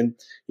mentioned,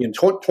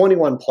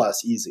 21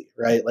 plus easy,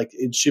 right? Like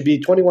it should be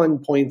 21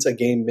 points a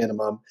game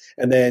minimum.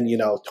 And then,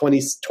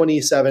 20,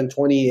 27,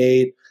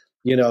 28,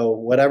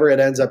 whatever it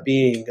ends up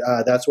being,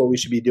 that's what we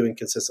should be doing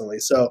consistently.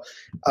 So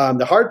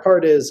the hard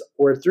part is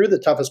we're through the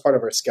toughest part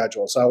of our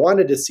schedule. So I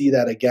wanted to see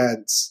that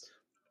against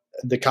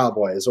the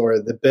Cowboys or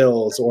the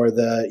Bills or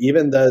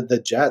even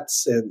the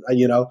Jets. And,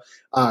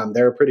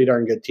 they're a pretty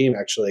darn good team,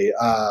 actually.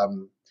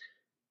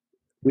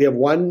 We have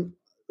one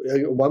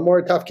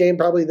more tough game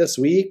probably this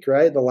week,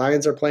 right? The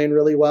Lions are playing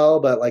really well,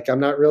 but like I'm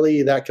not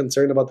really that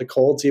concerned about the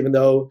Colts, even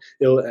though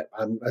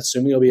I'm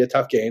assuming it'll be a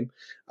tough game.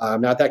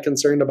 I'm not that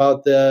concerned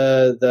about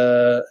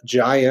the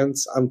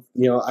Giants.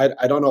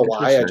 I don't know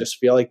why. I just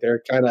feel like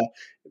they're kind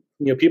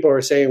of, people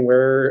are saying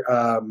we're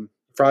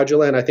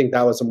fraudulent. I think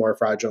that was a more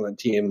fraudulent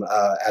team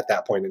at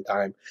that point in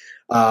time.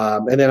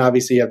 And then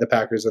obviously you have the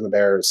Packers and the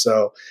Bears.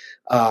 So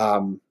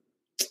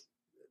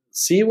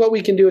see what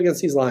we can do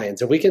against these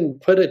Lions. If we can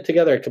put it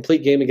together a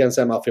complete game against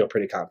them, I'll feel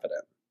pretty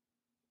confident.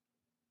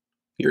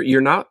 You're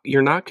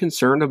not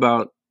concerned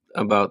about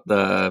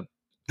the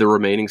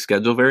remaining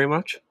schedule very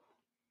much?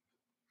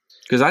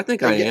 Because I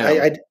think I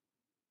am.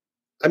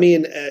 I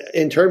mean,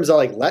 in terms of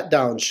like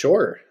letdown,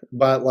 sure,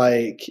 but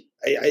like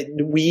I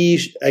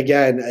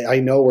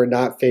know we're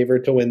not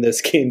favored to win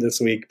this game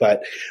this week,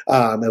 but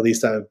at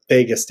least on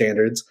Vegas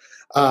standards.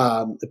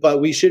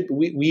 But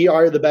we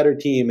are the better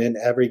team in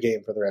every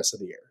game for the rest of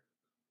the year.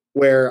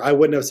 Where I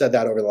wouldn't have said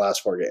that over the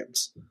last 4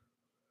 games.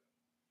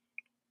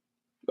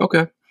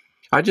 Okay,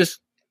 I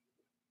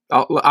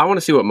want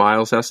to see what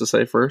Miles has to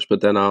say first,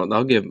 but then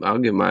I'll give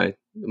my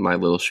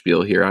little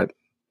spiel here.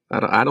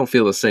 I don't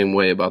feel the same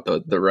way about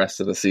the rest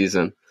of the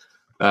season.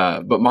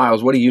 But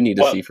Miles, what do you need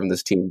to see from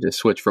this team to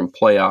switch from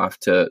playoff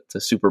to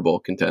Super Bowl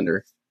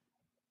contender?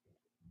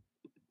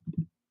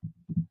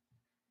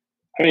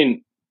 I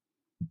mean,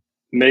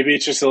 maybe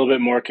it's just a little bit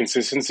more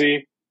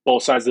consistency,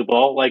 both sides of the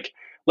ball. Like,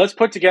 let's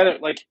put together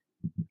like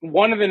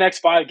one of the next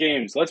 5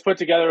 games. Let's put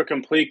together a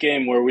complete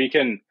game where we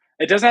can.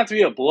 It doesn't have to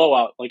be a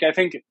blowout. Like I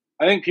think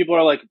people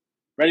are like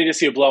ready to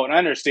see a blowout, and I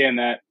understand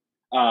that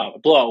a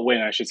blowout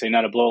win, I should say,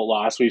 not a blowout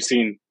loss. We've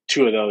seen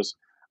 2 of those.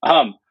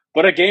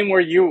 But a game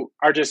where you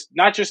are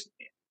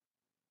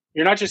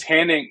you're not just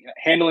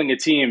handling a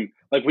team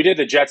like we did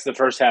the Jets the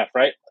first half,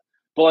 right?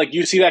 But like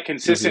you see that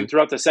consistent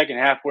throughout the second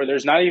half where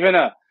there's not even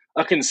a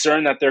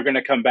concern that they're going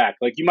to come back.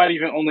 Like you might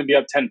even only be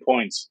up 10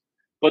 points,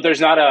 but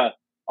there's not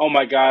oh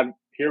my God,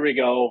 here we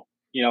go.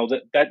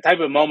 That type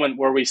of moment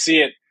where we see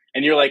it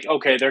and you're like,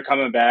 okay, they're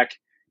coming back.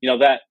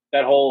 That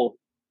whole,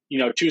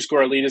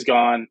 2-score lead is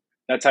gone,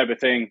 that type of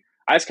thing.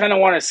 I just kind of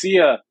want to see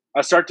a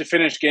a start to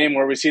finish game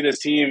where we see this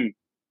team,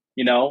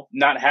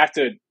 not have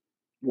to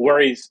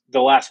worry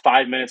the last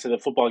 5 minutes of the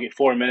football game,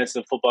 4 minutes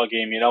of the football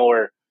game,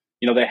 or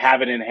they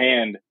have it in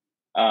hand.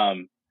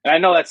 And I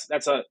know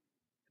it's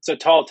a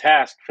tall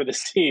task for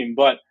this team,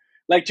 but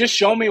like just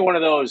show me one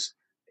of those,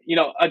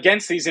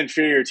 against these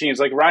inferior teams.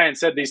 Like Ryan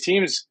said, these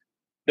teams,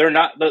 they're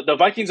not the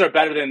Vikings are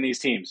better than these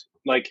teams.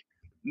 Like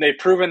they've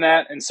proven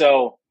that, and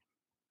so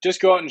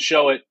just go out and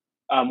show it.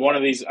 One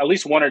of these, at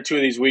least 1 or 2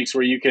 of these weeks,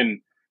 where you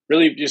can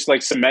really just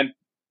like cement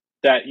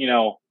that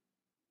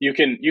you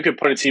can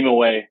put a team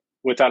away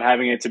without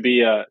having it to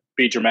be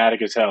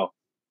dramatic as hell.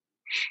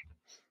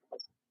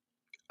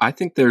 I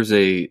think there's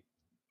a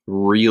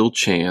real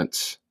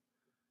chance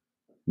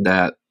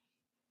that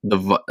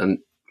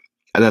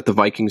the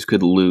Vikings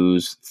could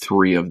lose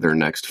 3 of their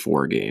next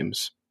 4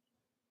 games,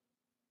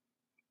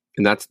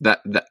 and that's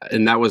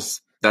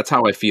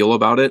how I feel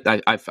about it.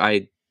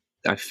 I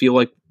feel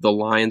like the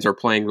Lions are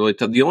playing really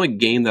tough. The only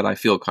game that I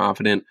feel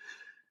confident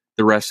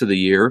the rest of the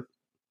year,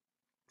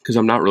 because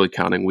I'm not really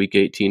counting Week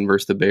 18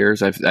 versus the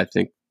Bears, I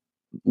think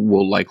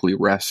we'll likely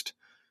rest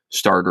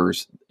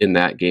starters in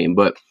that game,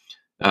 but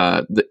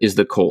is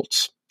the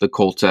Colts. The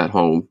Colts at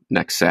home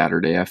next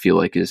Saturday, I feel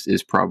like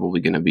is probably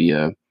going to be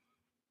a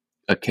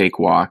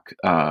cakewalk.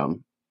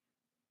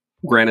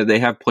 Granted, they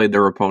have played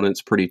their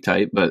opponents pretty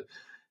tight, but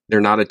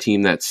they're not a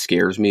team that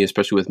scares me,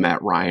 especially with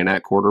Matt Ryan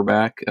at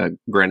quarterback.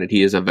 Granted,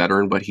 he is a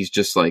veteran, but he's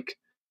just like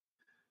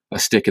a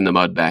stick in the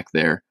mud back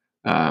there.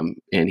 And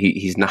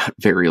he's not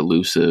very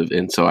elusive.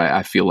 And so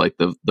I feel like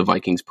the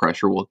Vikings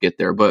pressure will get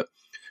there. But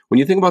when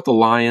you think about the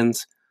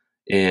Lions,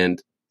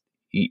 and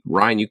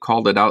Ryan, you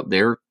called it out,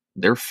 they're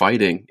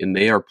fighting and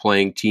they are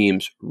playing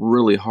teams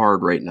really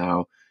hard right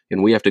now.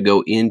 And we have to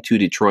go into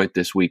Detroit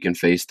this week and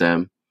face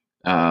them.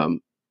 They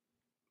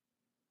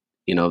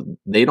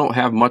don't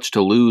have much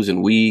to lose,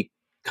 and we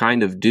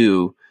kind of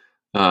do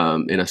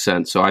in a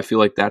sense. So I feel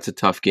like that's a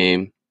tough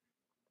game.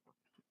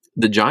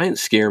 The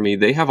Giants scare me.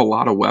 They have a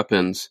lot of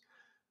weapons.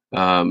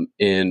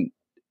 And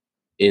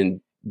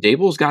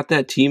Dable's got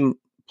that team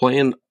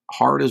playing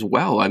hard as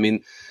well. I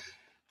mean,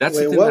 that's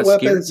the thing. What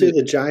weapons do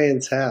the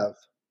Giants have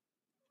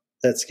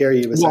that scare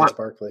you besides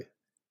Barkley?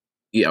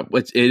 Yeah,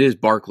 it is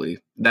Barkley.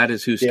 That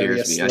is who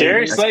scares me.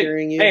 Darius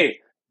Slayton. Hey,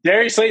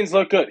 Darius Slayton's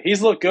looked good.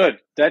 He's looked good.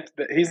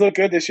 He's looked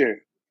good this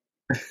year.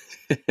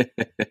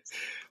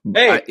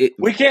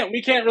 We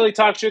can't really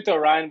talk shit though,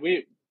 Ryan.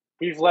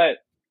 We've let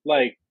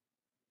like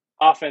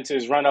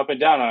offenses run up and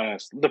down on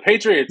us. The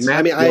Patriots.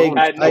 I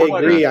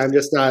agree. I'm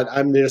just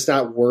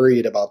not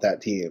worried about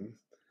that team.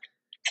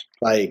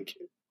 Like,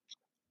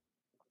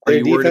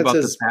 their defense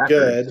is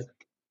good.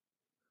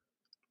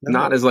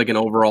 Not as like an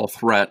overall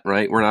threat,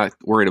 right? We're not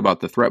worried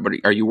about the threat, but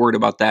are you worried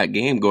about that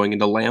game going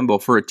into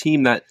Lambeau for a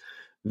team that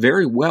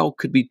very well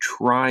could be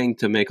trying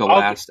to make a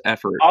last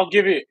effort? I'll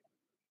give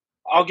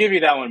you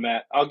that one,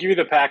 Matt. I'll give you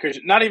the Packers.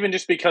 Not even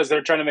just because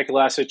they're trying to make a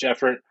last-ditch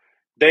effort.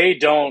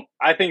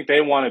 I think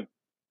they want to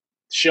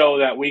show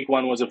that week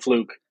 1 was a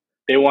fluke.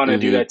 They want to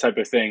do that type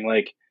of thing.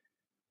 Like,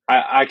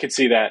 I could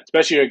see that,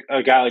 especially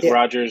a guy like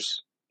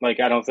Rodgers. Like,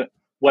 I don't think,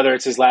 whether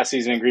it's his last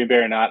season in Green Bay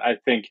or not, I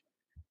think,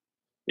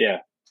 yeah.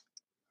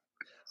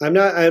 I'm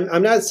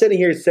not sitting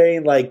here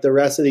saying like the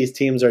rest of these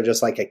teams are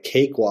just like a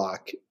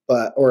cakewalk,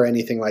 or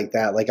anything like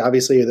that. Like,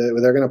 obviously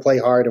they're going to play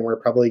hard, and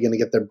we're probably going to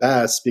get their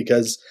best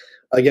because,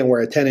 again,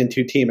 we're a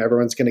 10-2 team.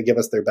 Everyone's going to give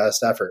us their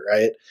best effort,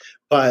 right?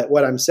 But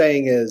what I'm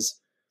saying is,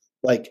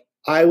 like,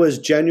 I was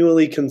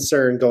genuinely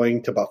concerned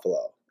going to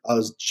Buffalo. I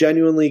was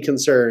genuinely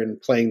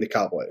concerned playing the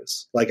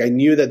Cowboys. Like, I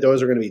knew that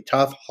those were going to be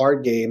tough,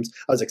 hard games.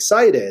 I was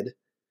excited,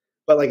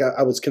 but like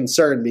I was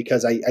concerned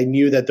because I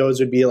knew that those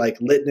would be like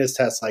litmus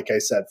tests, like I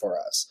said, for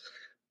us.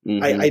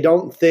 I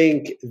don't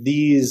think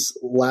these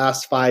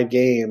last 5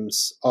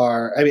 games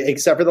are, I mean,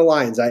 except for the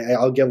Lions.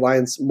 I'll give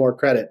Lions more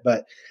credit,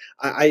 but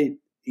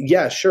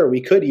yeah, sure,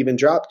 we could even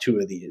drop 2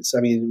 of these.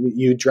 I mean,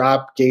 you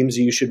drop games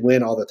you should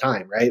win all the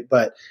time, right?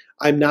 But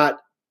I'm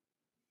not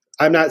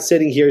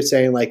sitting here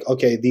saying like,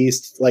 okay,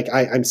 these, like,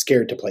 I'm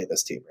scared to play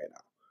this team right now.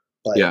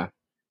 Like, yeah.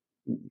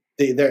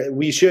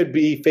 We should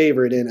be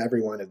favored in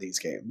every one of these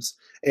games.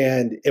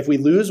 And if we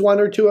lose 1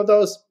 or 2 of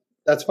those,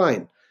 that's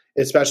fine,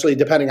 especially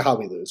depending on how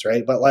we lose,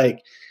 right? But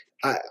like,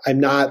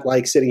 I'm not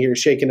like sitting here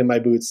shaking in my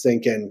boots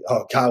thinking,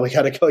 oh God, we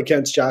got to go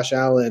against Josh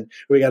Allen.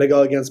 We got to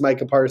go against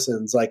Micah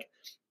Parsons. Like,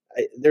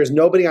 there's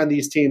nobody on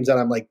these teams that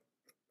I'm like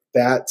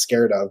that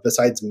scared of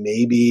besides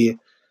maybe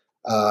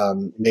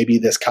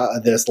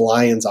this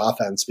Lions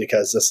offense,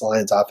 because this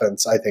Lions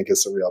offense, I think,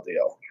 is the real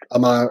deal.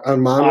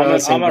 Amon-Ra,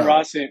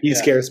 he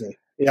scares me.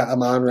 Yeah,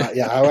 Amon-Ra.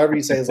 Yeah, however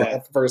you say his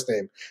first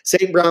name.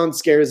 St. Brown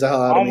scares the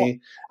hell out of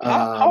me.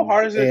 How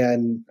hard is it?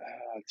 And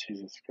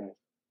Jesus Christ.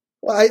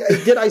 Well,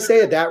 did I say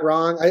it that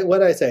wrong? What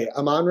did I say?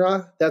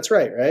 Amon-Ra? That's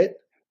right?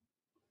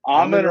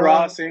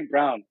 Amon-Ra St.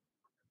 Brown.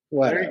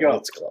 Whatever, there you go.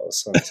 It's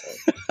close.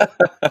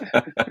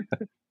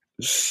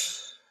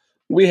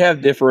 We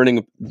have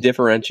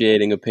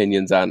differentiating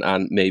opinions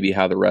on maybe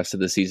how the rest of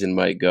the season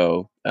might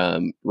go.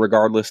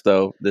 Regardless,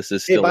 though, this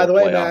is still. Hey, by the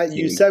way, Matt, team.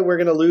 you said we're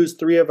going to lose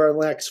 3 of our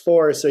next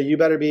 4, so you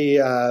better be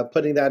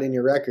putting that in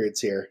your records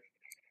here.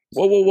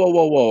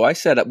 Whoa! I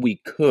said we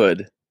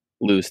could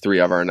lose 3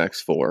 of our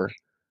next 4.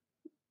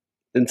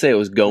 Didn't say it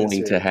was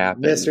going to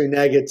happen. Mr.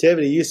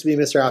 Negativity used to be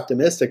Mr.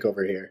 Optimistic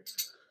over here.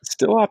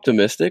 Still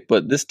optimistic,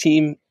 but this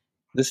team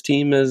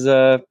is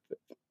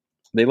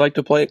they like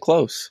to play it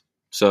close.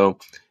 So,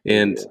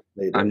 and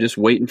They do. I'm just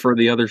waiting for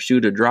the other shoe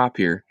to drop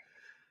here.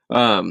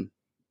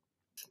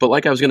 But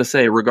like I was going to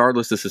say,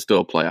 regardless, this is still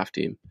a playoff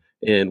team,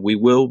 and we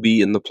will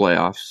be in the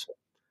playoffs,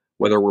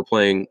 whether we're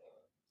playing,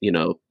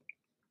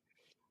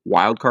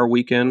 wild card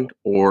weekend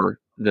or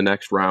the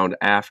next round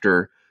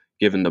after,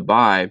 given the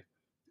bye.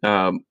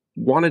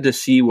 Wanted to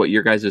see what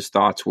your guys'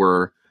 thoughts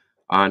were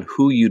on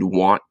who you'd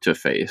want to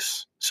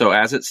face. So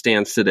as it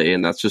stands today,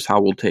 and that's just how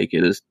we'll take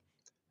it, is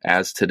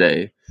as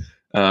today.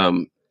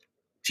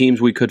 Teams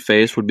we could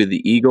face would be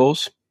the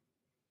Eagles.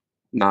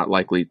 Not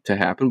likely to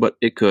happen, but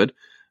it could.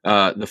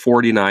 The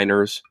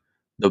 49ers,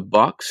 the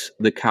Bucks,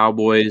 the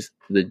Cowboys,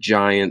 the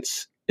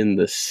Giants, and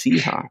the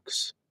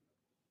Seahawks.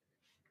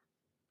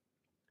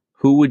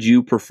 Who would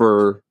you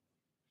prefer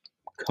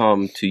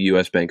come to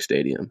US Bank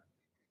Stadium?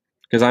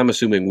 Because I'm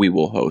assuming we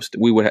will host.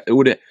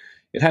 It'd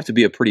have to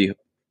be a pretty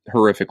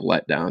horrific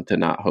letdown to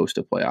not host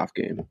a playoff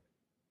game.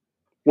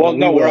 Well,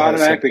 no, we're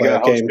automatically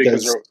going to host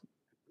because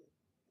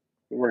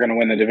we're going to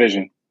win the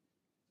division.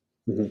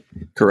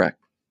 Mm-hmm. Correct.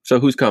 So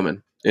who's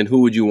coming, and who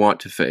would you want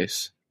to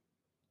face?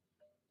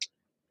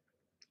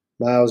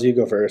 Miles, you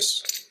go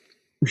first.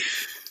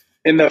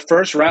 In the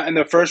first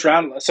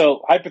round.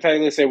 So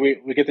hypothetically, say we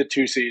get the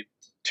 2 seed,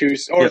 2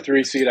 or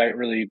 3 seed. I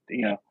really,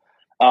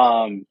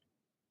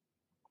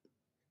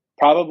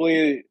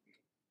 probably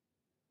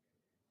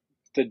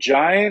the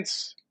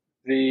Giants.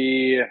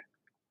 Who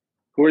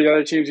are the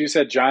other teams? You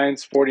said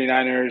Giants,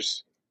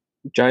 49ers.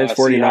 Giants,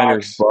 49ers,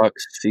 Seahawks.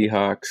 Bucks,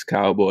 Seahawks,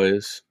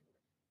 Cowboys.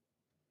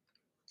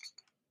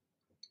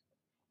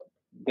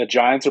 The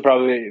Giants are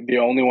probably the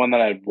only one that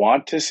I'd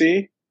want to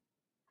see.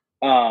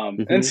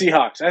 And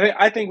Seahawks.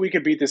 I think we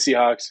could beat the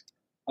Seahawks.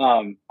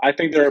 I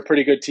think they're a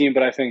pretty good team,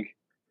 but I think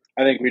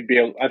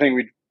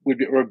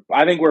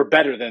we're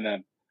better than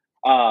them.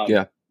 Now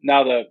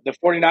the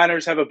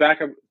 49ers have a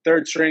backup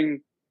third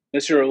string,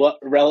 Mr.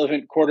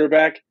 Irrelevant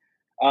quarterback.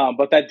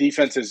 But that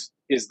defense is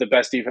the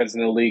best defense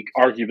in the league,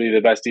 arguably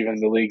the best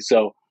defense in the league.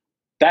 So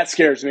that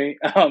scares me.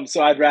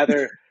 So I'd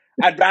rather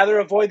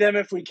avoid them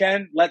if we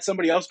can. Let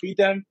somebody else beat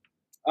them.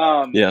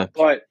 So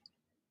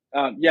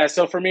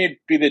for me, it'd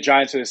be the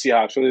Giants or the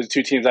Seahawks. So there's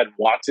 2 teams I'd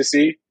want to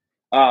see.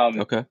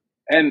 Okay.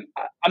 And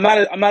I'm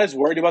not as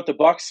worried about the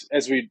Bucks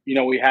as we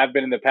have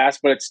been in the past,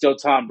 but it's still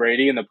Tom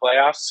Brady in the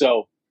playoffs.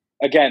 So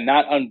again,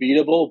 not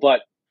unbeatable,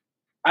 but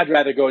I'd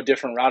rather go a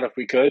different route if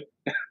we could.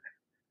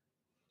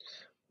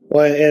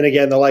 Well, and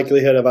again, the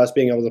likelihood of us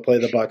being able to play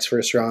the Bucks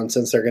first round,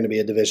 since they're going to be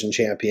a division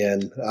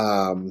champion,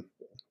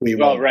 we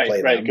won't play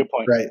them. Right, good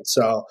point. Right,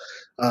 so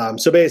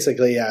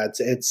basically,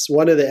 it's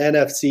one of the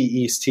NFC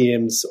East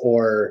teams,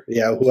 or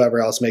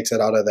whoever else makes it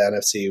out of the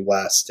NFC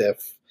West,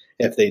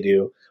 if they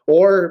do,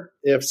 or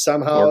if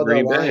somehow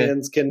the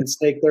Lions can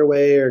snake their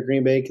way, or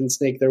Green Bay can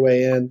snake their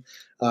way in.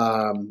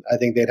 I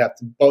think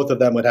both of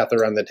them would have to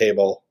run the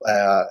table,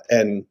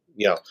 and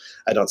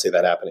I don't see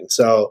that happening.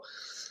 So.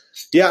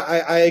 Yeah,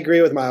 I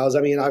agree with Miles.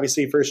 I mean,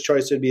 obviously, first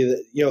choice would be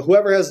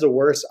whoever has the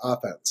worst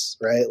offense,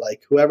 right?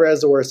 Like whoever has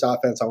the worst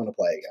offense, I want to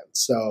play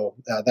against. So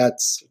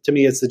that's, to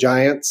me, it's the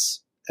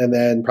Giants, and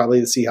then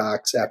probably the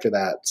Seahawks after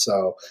that.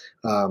 So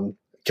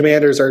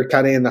Commanders are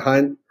kind of in the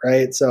hunt,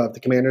 right? So if the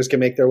Commanders can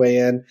make their way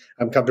in,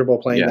 I'm comfortable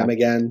playing them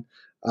again.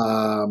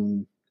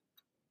 I'm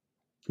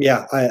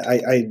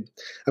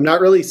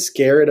not really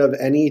scared of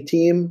any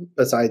team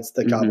besides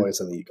the Cowboys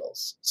and the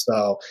Eagles.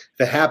 So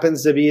if it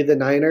happens to be the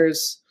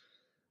Niners.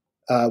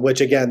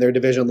 Which again, they're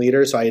division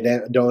leaders, so I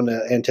don't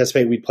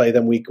anticipate we'd play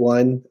them week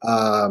 1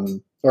 or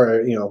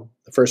the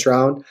first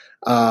round.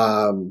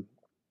 I'm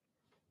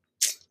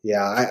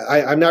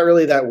not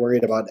really that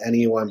worried about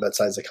anyone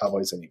besides the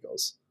Cowboys and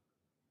Eagles.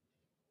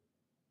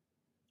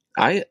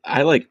 I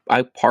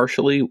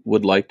partially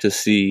would like to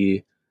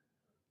see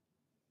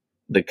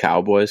the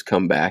Cowboys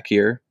come back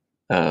here,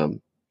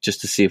 just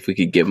to see if we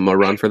could give them a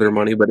run for their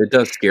money, but it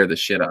does scare the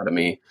shit out of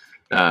me.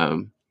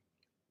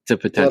 To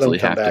potentially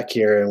have back to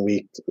here and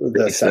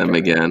face them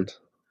again.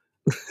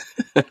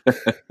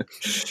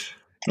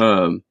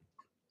 Well,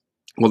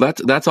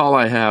 that's all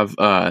I have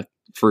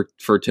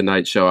for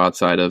tonight's show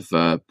outside of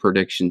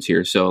predictions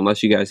here. So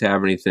unless you guys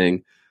have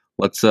anything,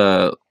 let's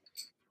do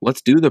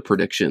the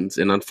predictions.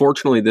 And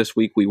unfortunately, this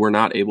week we were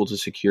not able to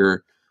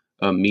secure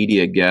a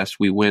media guest.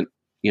 We went,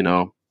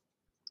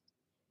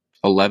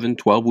 11,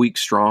 12 weeks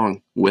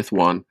strong with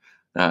one,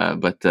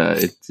 but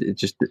it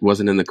just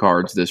wasn't in the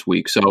cards this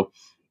week. So.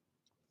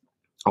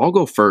 I'll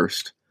go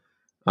first.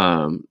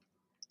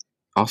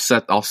 I'll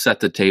set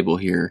the table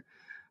here.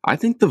 I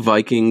think the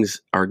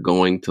Vikings are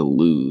going to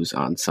lose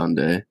on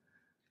Sunday.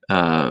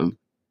 I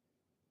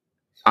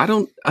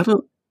don't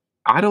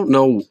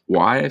know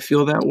why I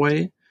feel that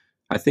way.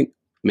 I think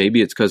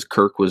maybe it's because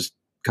Kirk was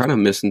kind of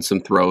missing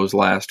some throws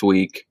last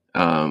week.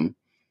 The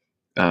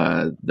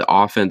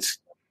offense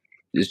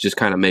is just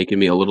kind of making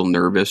me a little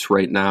nervous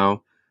right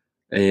now.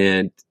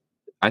 And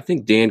I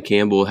think Dan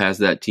Campbell has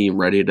that team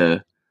ready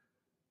to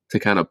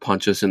kind of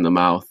punch us in the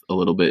mouth a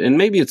little bit. And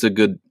maybe it's a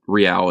good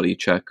reality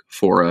check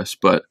for us,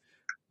 but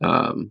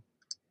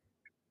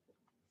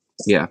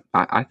yeah,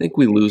 I think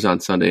we lose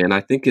on Sunday, and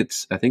I think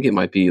it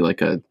might be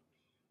like a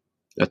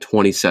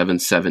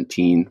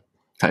 27-17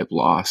 type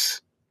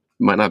loss.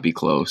 Might not be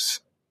close.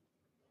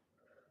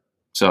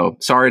 So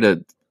sorry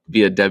to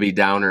be a Debbie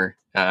Downer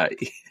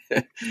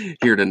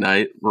here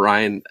tonight,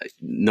 Ryan.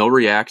 No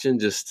reaction,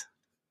 just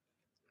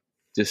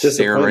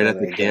staring right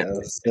at the camera.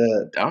 That's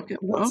it. Okay,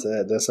 well,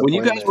 that's it. when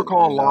you guys were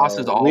calling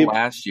losses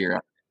last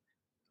year.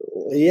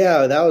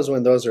 Yeah, that was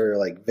when those were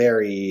like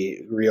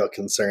very real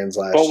concerns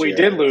last year. But we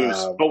did lose.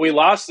 But we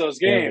lost those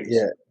games.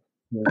 Yeah.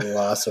 We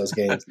lost those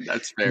games.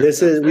 That's fair.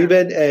 We've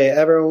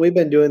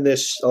been doing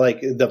this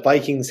like the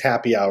Vikings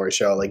happy hour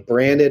show, like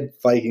branded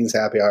Vikings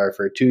happy hour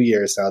for 2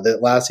 years now.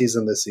 That last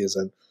season, this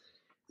season.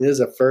 This is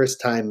the first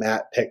time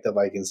Matt picked the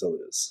Vikings to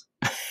lose.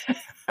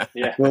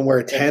 Yeah. When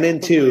we're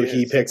 10-2,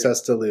 he picks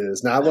us to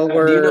lose. Not when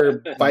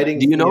we're fighting.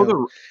 Do you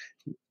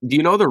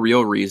know the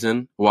real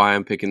reason why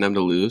I'm picking them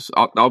to lose?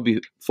 I'll be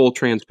full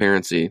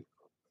transparency.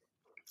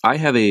 I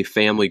have a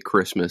family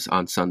Christmas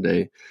on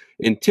Sunday,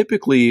 and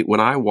typically when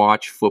I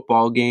watch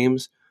football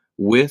games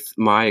with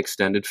my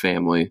extended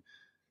family,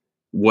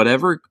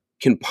 whatever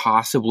can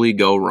possibly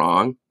go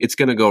wrong, it's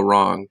going to go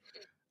wrong,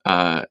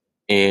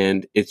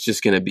 and it's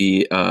just going to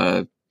be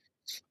a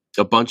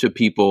bunch of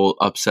people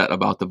upset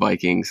about the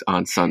Vikings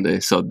on Sunday.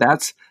 So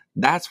that's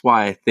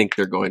why I think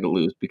they're going to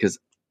lose, because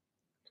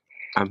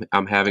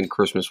I'm having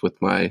Christmas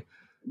with my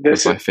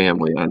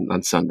family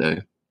on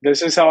Sunday.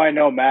 This is how I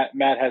know Matt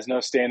has no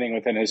standing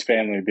within his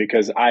family,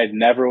 because I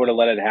never would have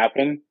let it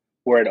happen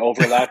where it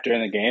overlapped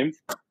during the game.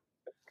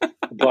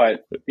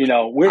 But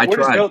we're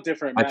just built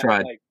different, Matt. I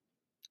tried. Like,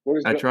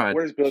 we're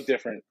just built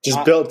different.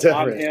 Built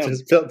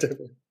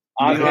different.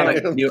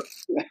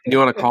 You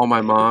want to call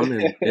my mom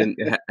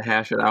and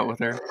hash it out with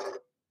her?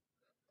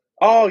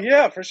 Oh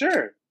yeah, for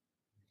sure.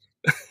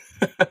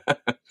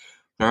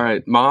 All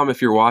right, Mom,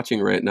 if you're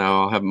watching right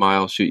now, I'll have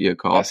Miles shoot you a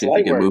call, see if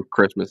we can move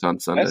Christmas on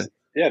Sunday.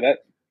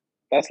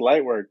 That's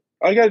light work.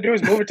 All you got to do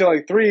is move it to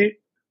like 3:30.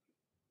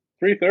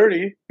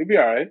 You'll be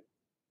all right.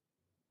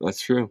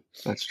 That's true.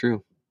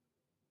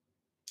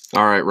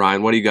 All right,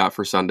 Ryan, what do you got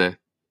for Sunday?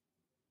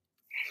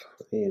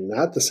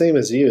 Not the same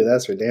as you,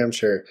 that's for damn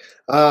sure.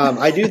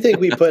 I do think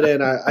we put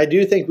in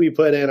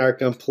our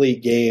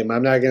complete game.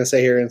 I'm not going to sit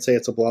here and say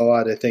it's a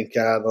blowout. I think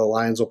the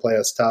Lions will play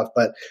us tough,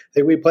 but I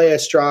think we play a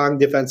strong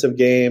defensive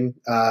game.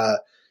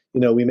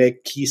 We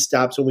make key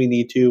stops when we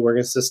need to. We're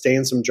going to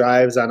sustain some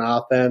drives on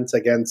offense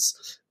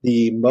against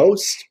the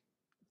most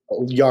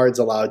yards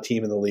allowed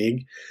team in the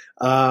league,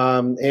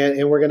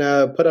 and we're going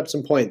to put up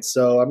some points.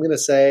 So I'm going to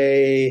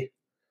say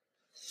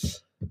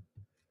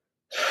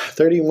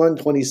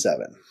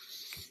 31-27.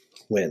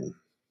 Win.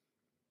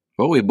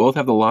 Well, we both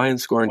have the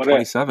Lions scoring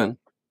 27.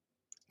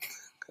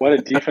 What a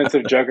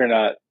defensive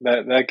juggernaut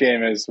that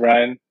game is,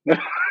 Ryan.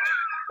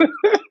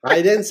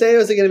 I didn't say it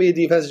was going to be a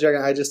defensive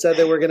juggernaut. I just said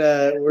that we're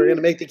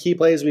gonna make the key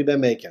plays we've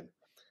been making.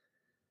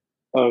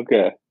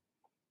 Okay.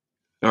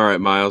 All right,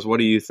 Miles. What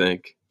do you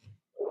think?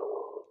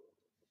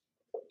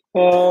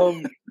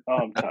 I'm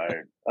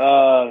tired.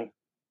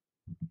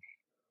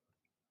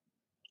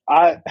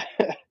 I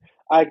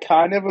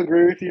kind of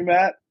agree with you,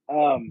 Matt.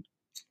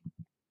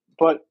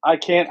 But I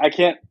can't.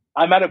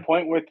 I'm at a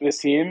point with this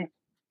team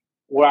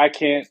where I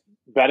can't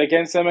bet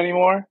against them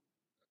anymore.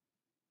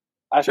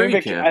 I think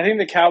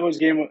the Cowboys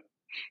game,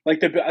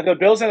 like the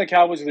Bills and the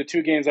Cowboys, are the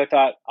two games I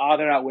thought,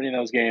 they're not winning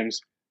those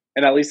games,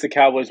 and at least the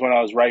Cowboys when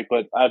I was right,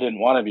 but I didn't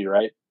want to be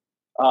right.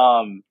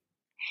 I'm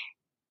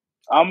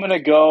gonna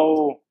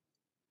go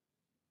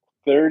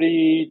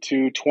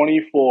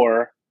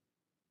 30-24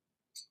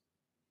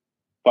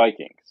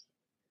 Vikings.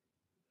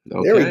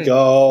 Okay. There we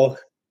go.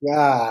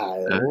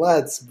 God,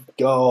 let's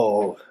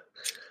go.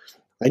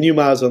 I knew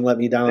Miles wouldn't let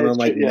me down on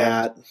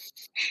that.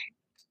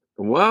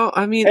 Well,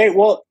 I mean, here's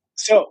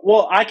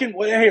what I can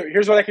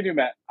do,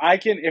 Matt.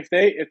 If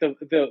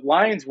the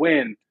Lions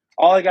win,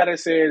 all I gotta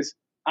say is,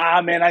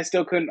 man, I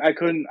couldn't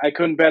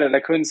bet it.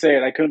 I couldn't say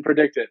it. I couldn't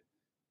predict it.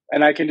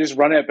 And I can just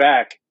run it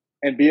back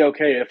and be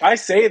okay. If I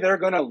say they're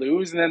gonna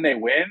lose and then they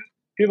win,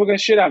 people are gonna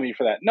shit on me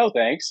for that. No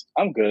thanks.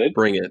 I'm good.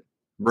 Bring it.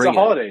 It's the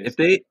holidays.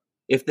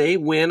 If they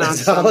win on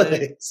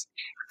Sunday,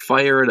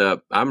 fire it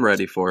up. I'm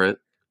ready for it.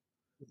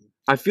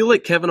 I feel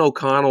like Kevin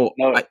O'Connell.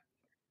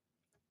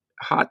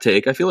 Hot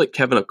take. I feel like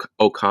Kevin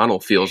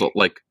O'Connell feels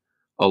like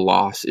a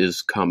loss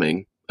is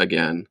coming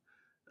again.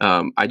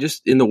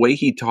 In the way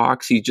he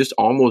talks, he's just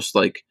almost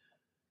like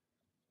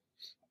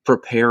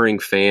preparing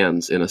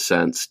fans in a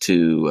sense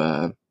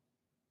to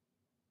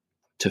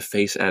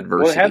face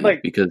adversity.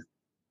 Because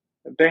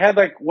they had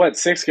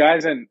 6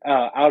 guys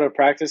out of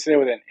practice today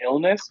with an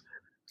illness.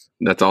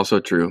 That's also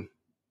true.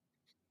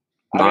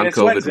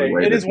 Non-COVID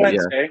related. It is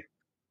Wednesday.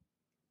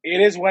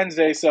 it is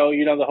Wednesday, so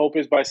the hope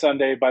is by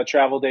Sunday, by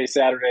travel day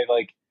Saturday,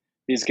 like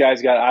these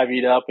guys got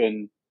IV'd up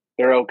and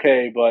they're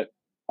okay. But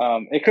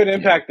it could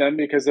impact them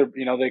because they're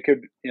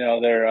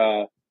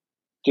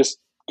just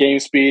game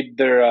speed.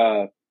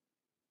 Their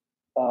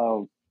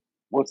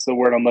what's the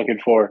word I'm looking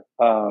for?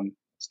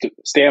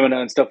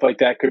 Stamina and stuff like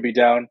that could be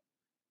down.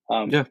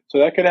 So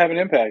that could have an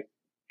impact.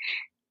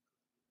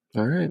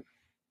 All right.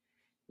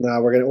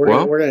 No,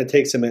 we're gonna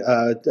take some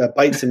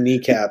bite some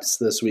kneecaps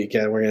this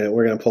weekend.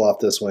 We're gonna pull off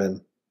this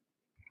win.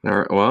 All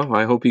right. Well,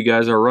 I hope you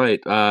guys are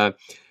right.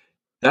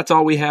 That's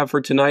all we have for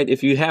tonight.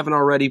 If you haven't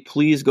already,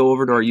 please go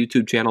over to our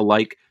YouTube channel,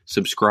 like,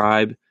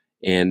 subscribe,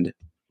 and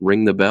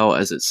ring the bell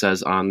as it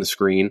says on the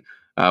screen.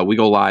 We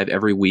go live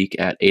every week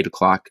at 8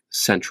 o'clock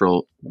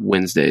Central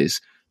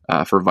Wednesdays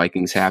for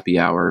Vikings Happy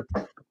Hour.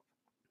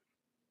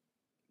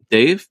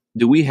 Dave,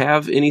 do we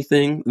have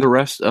anything the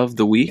rest of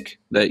the week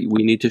that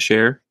we need to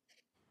share?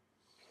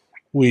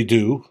 We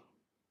do.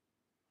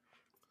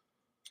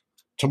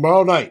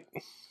 Tomorrow night,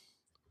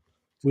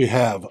 we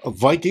have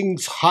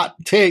Vikings Hot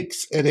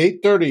Takes at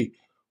 8:30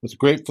 with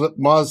Great Flip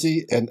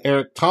Mozzie and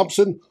Eric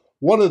Thompson.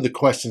 One of the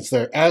questions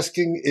they're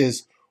asking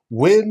is,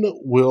 when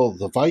will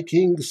the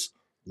Vikings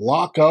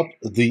lock up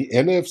the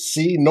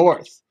NFC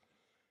North?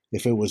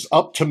 If it was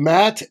up to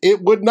Matt,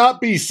 it would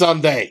not be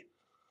Sunday.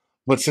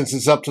 But since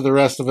it's up to the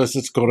rest of us,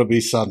 it's going to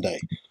be Sunday.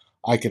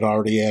 I can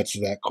already answer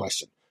that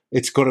question.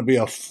 It's going to be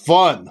a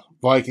fun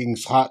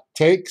Vikings Hot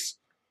Takes.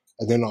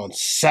 And then on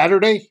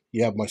Saturday,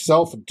 you have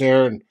myself and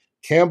Darren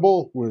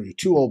Campbell. We're your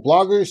two old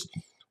bloggers.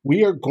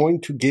 We are going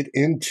to get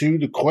into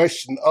the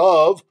question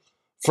of,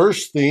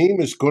 first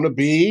theme is going to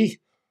be,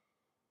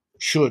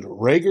 should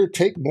Reagor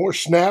take more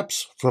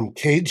snaps from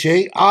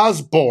KJ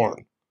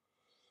Osborne?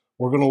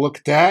 We're going to look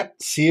at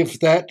that, see if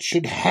that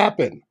should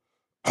happen.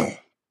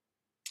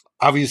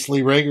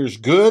 Obviously, Reagor's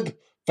good,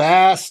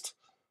 fast,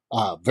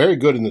 very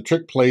good in the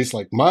trick plays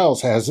like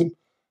Miles has him.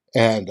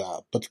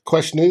 But the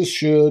question is,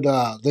 should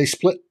they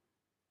split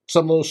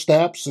some of those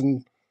snaps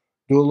and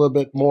do a little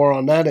bit more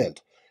on that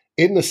end?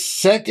 In the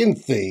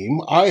second theme,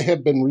 I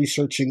have been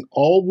researching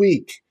all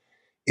week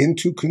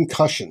into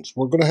concussions.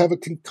 We're going to have a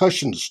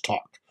concussions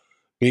talk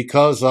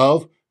because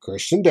of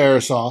Christian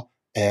Darrisaw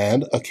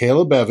and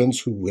Caleb Evans,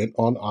 who went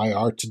on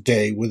IR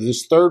today with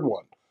his third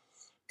one.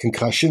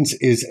 Concussions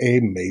is a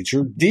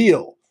major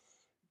deal.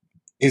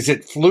 Is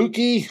it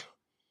fluky?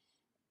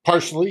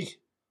 Partially.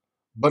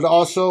 But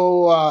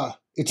also,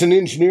 it's an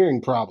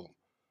engineering problem.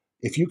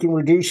 If you can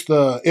reduce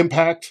the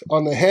impact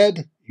on the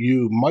head,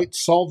 you might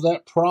solve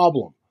that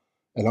problem.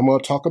 And I'm going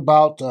to talk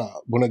about,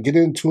 when I get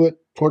into it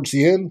towards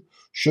the end,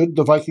 should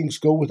the Vikings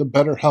go with a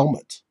better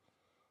helmet?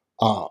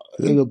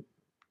 It'll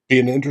be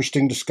an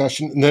interesting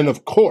discussion. And then,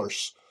 of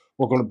course,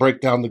 we're going to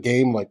break down the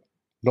game like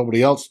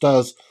nobody else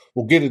does.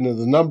 We'll get into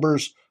the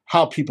numbers,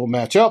 how people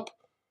match up,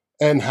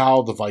 and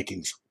how the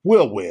Vikings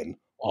will win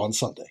on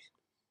Sunday.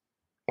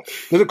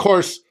 Then, of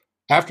course,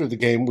 after the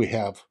game, we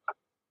have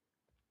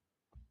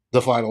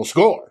the final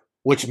score,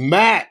 which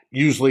Matt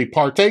usually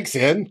partakes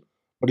in,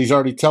 but he's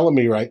already telling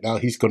me right now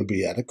he's going to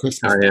be at a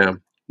Christmas I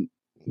am.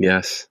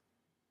 Yes.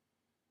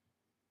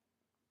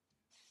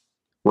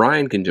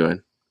 Ryan can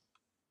join.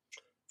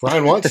 If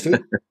Ryan wants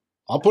to.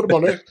 I'll put him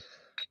on there.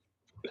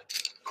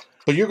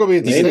 But you're going to be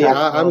at the Maybe same.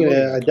 I'm going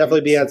to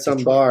definitely be at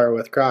some bar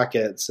with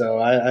Crockett, so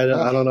I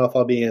don't know if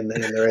I'll be in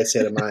the right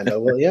state of mind.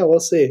 But we'll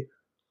see.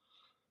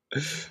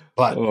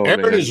 But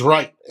Aaron is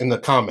right in the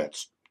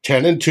comments.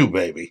 10-2,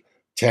 baby.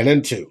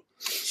 10-2.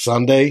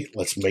 Sunday,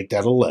 let's make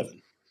that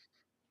 11.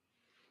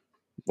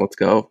 Let's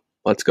go.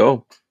 What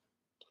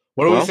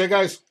do we say,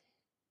 guys?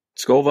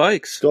 Skol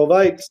Vikes. Skol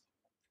Vikes.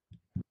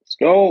 Let's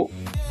go.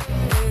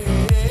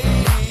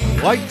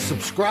 Like,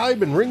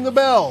 subscribe, and ring the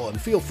bell,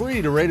 and feel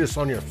free to rate us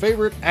on your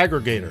favorite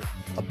aggregator.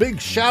 A big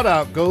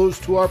shout-out goes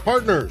to our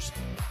partners,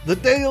 The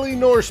Daily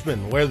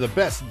Norseman, where the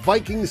best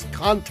Vikings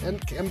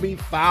content can be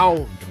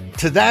found.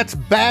 To That's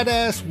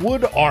Badass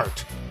Wood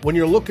Art, when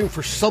you're looking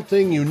for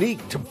something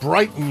unique to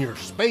brighten your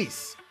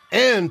space.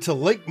 And to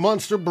Lake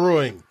Monster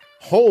Brewing,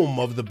 home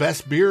of the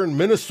best beer in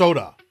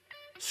Minnesota.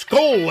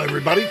 Skol,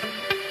 everybody!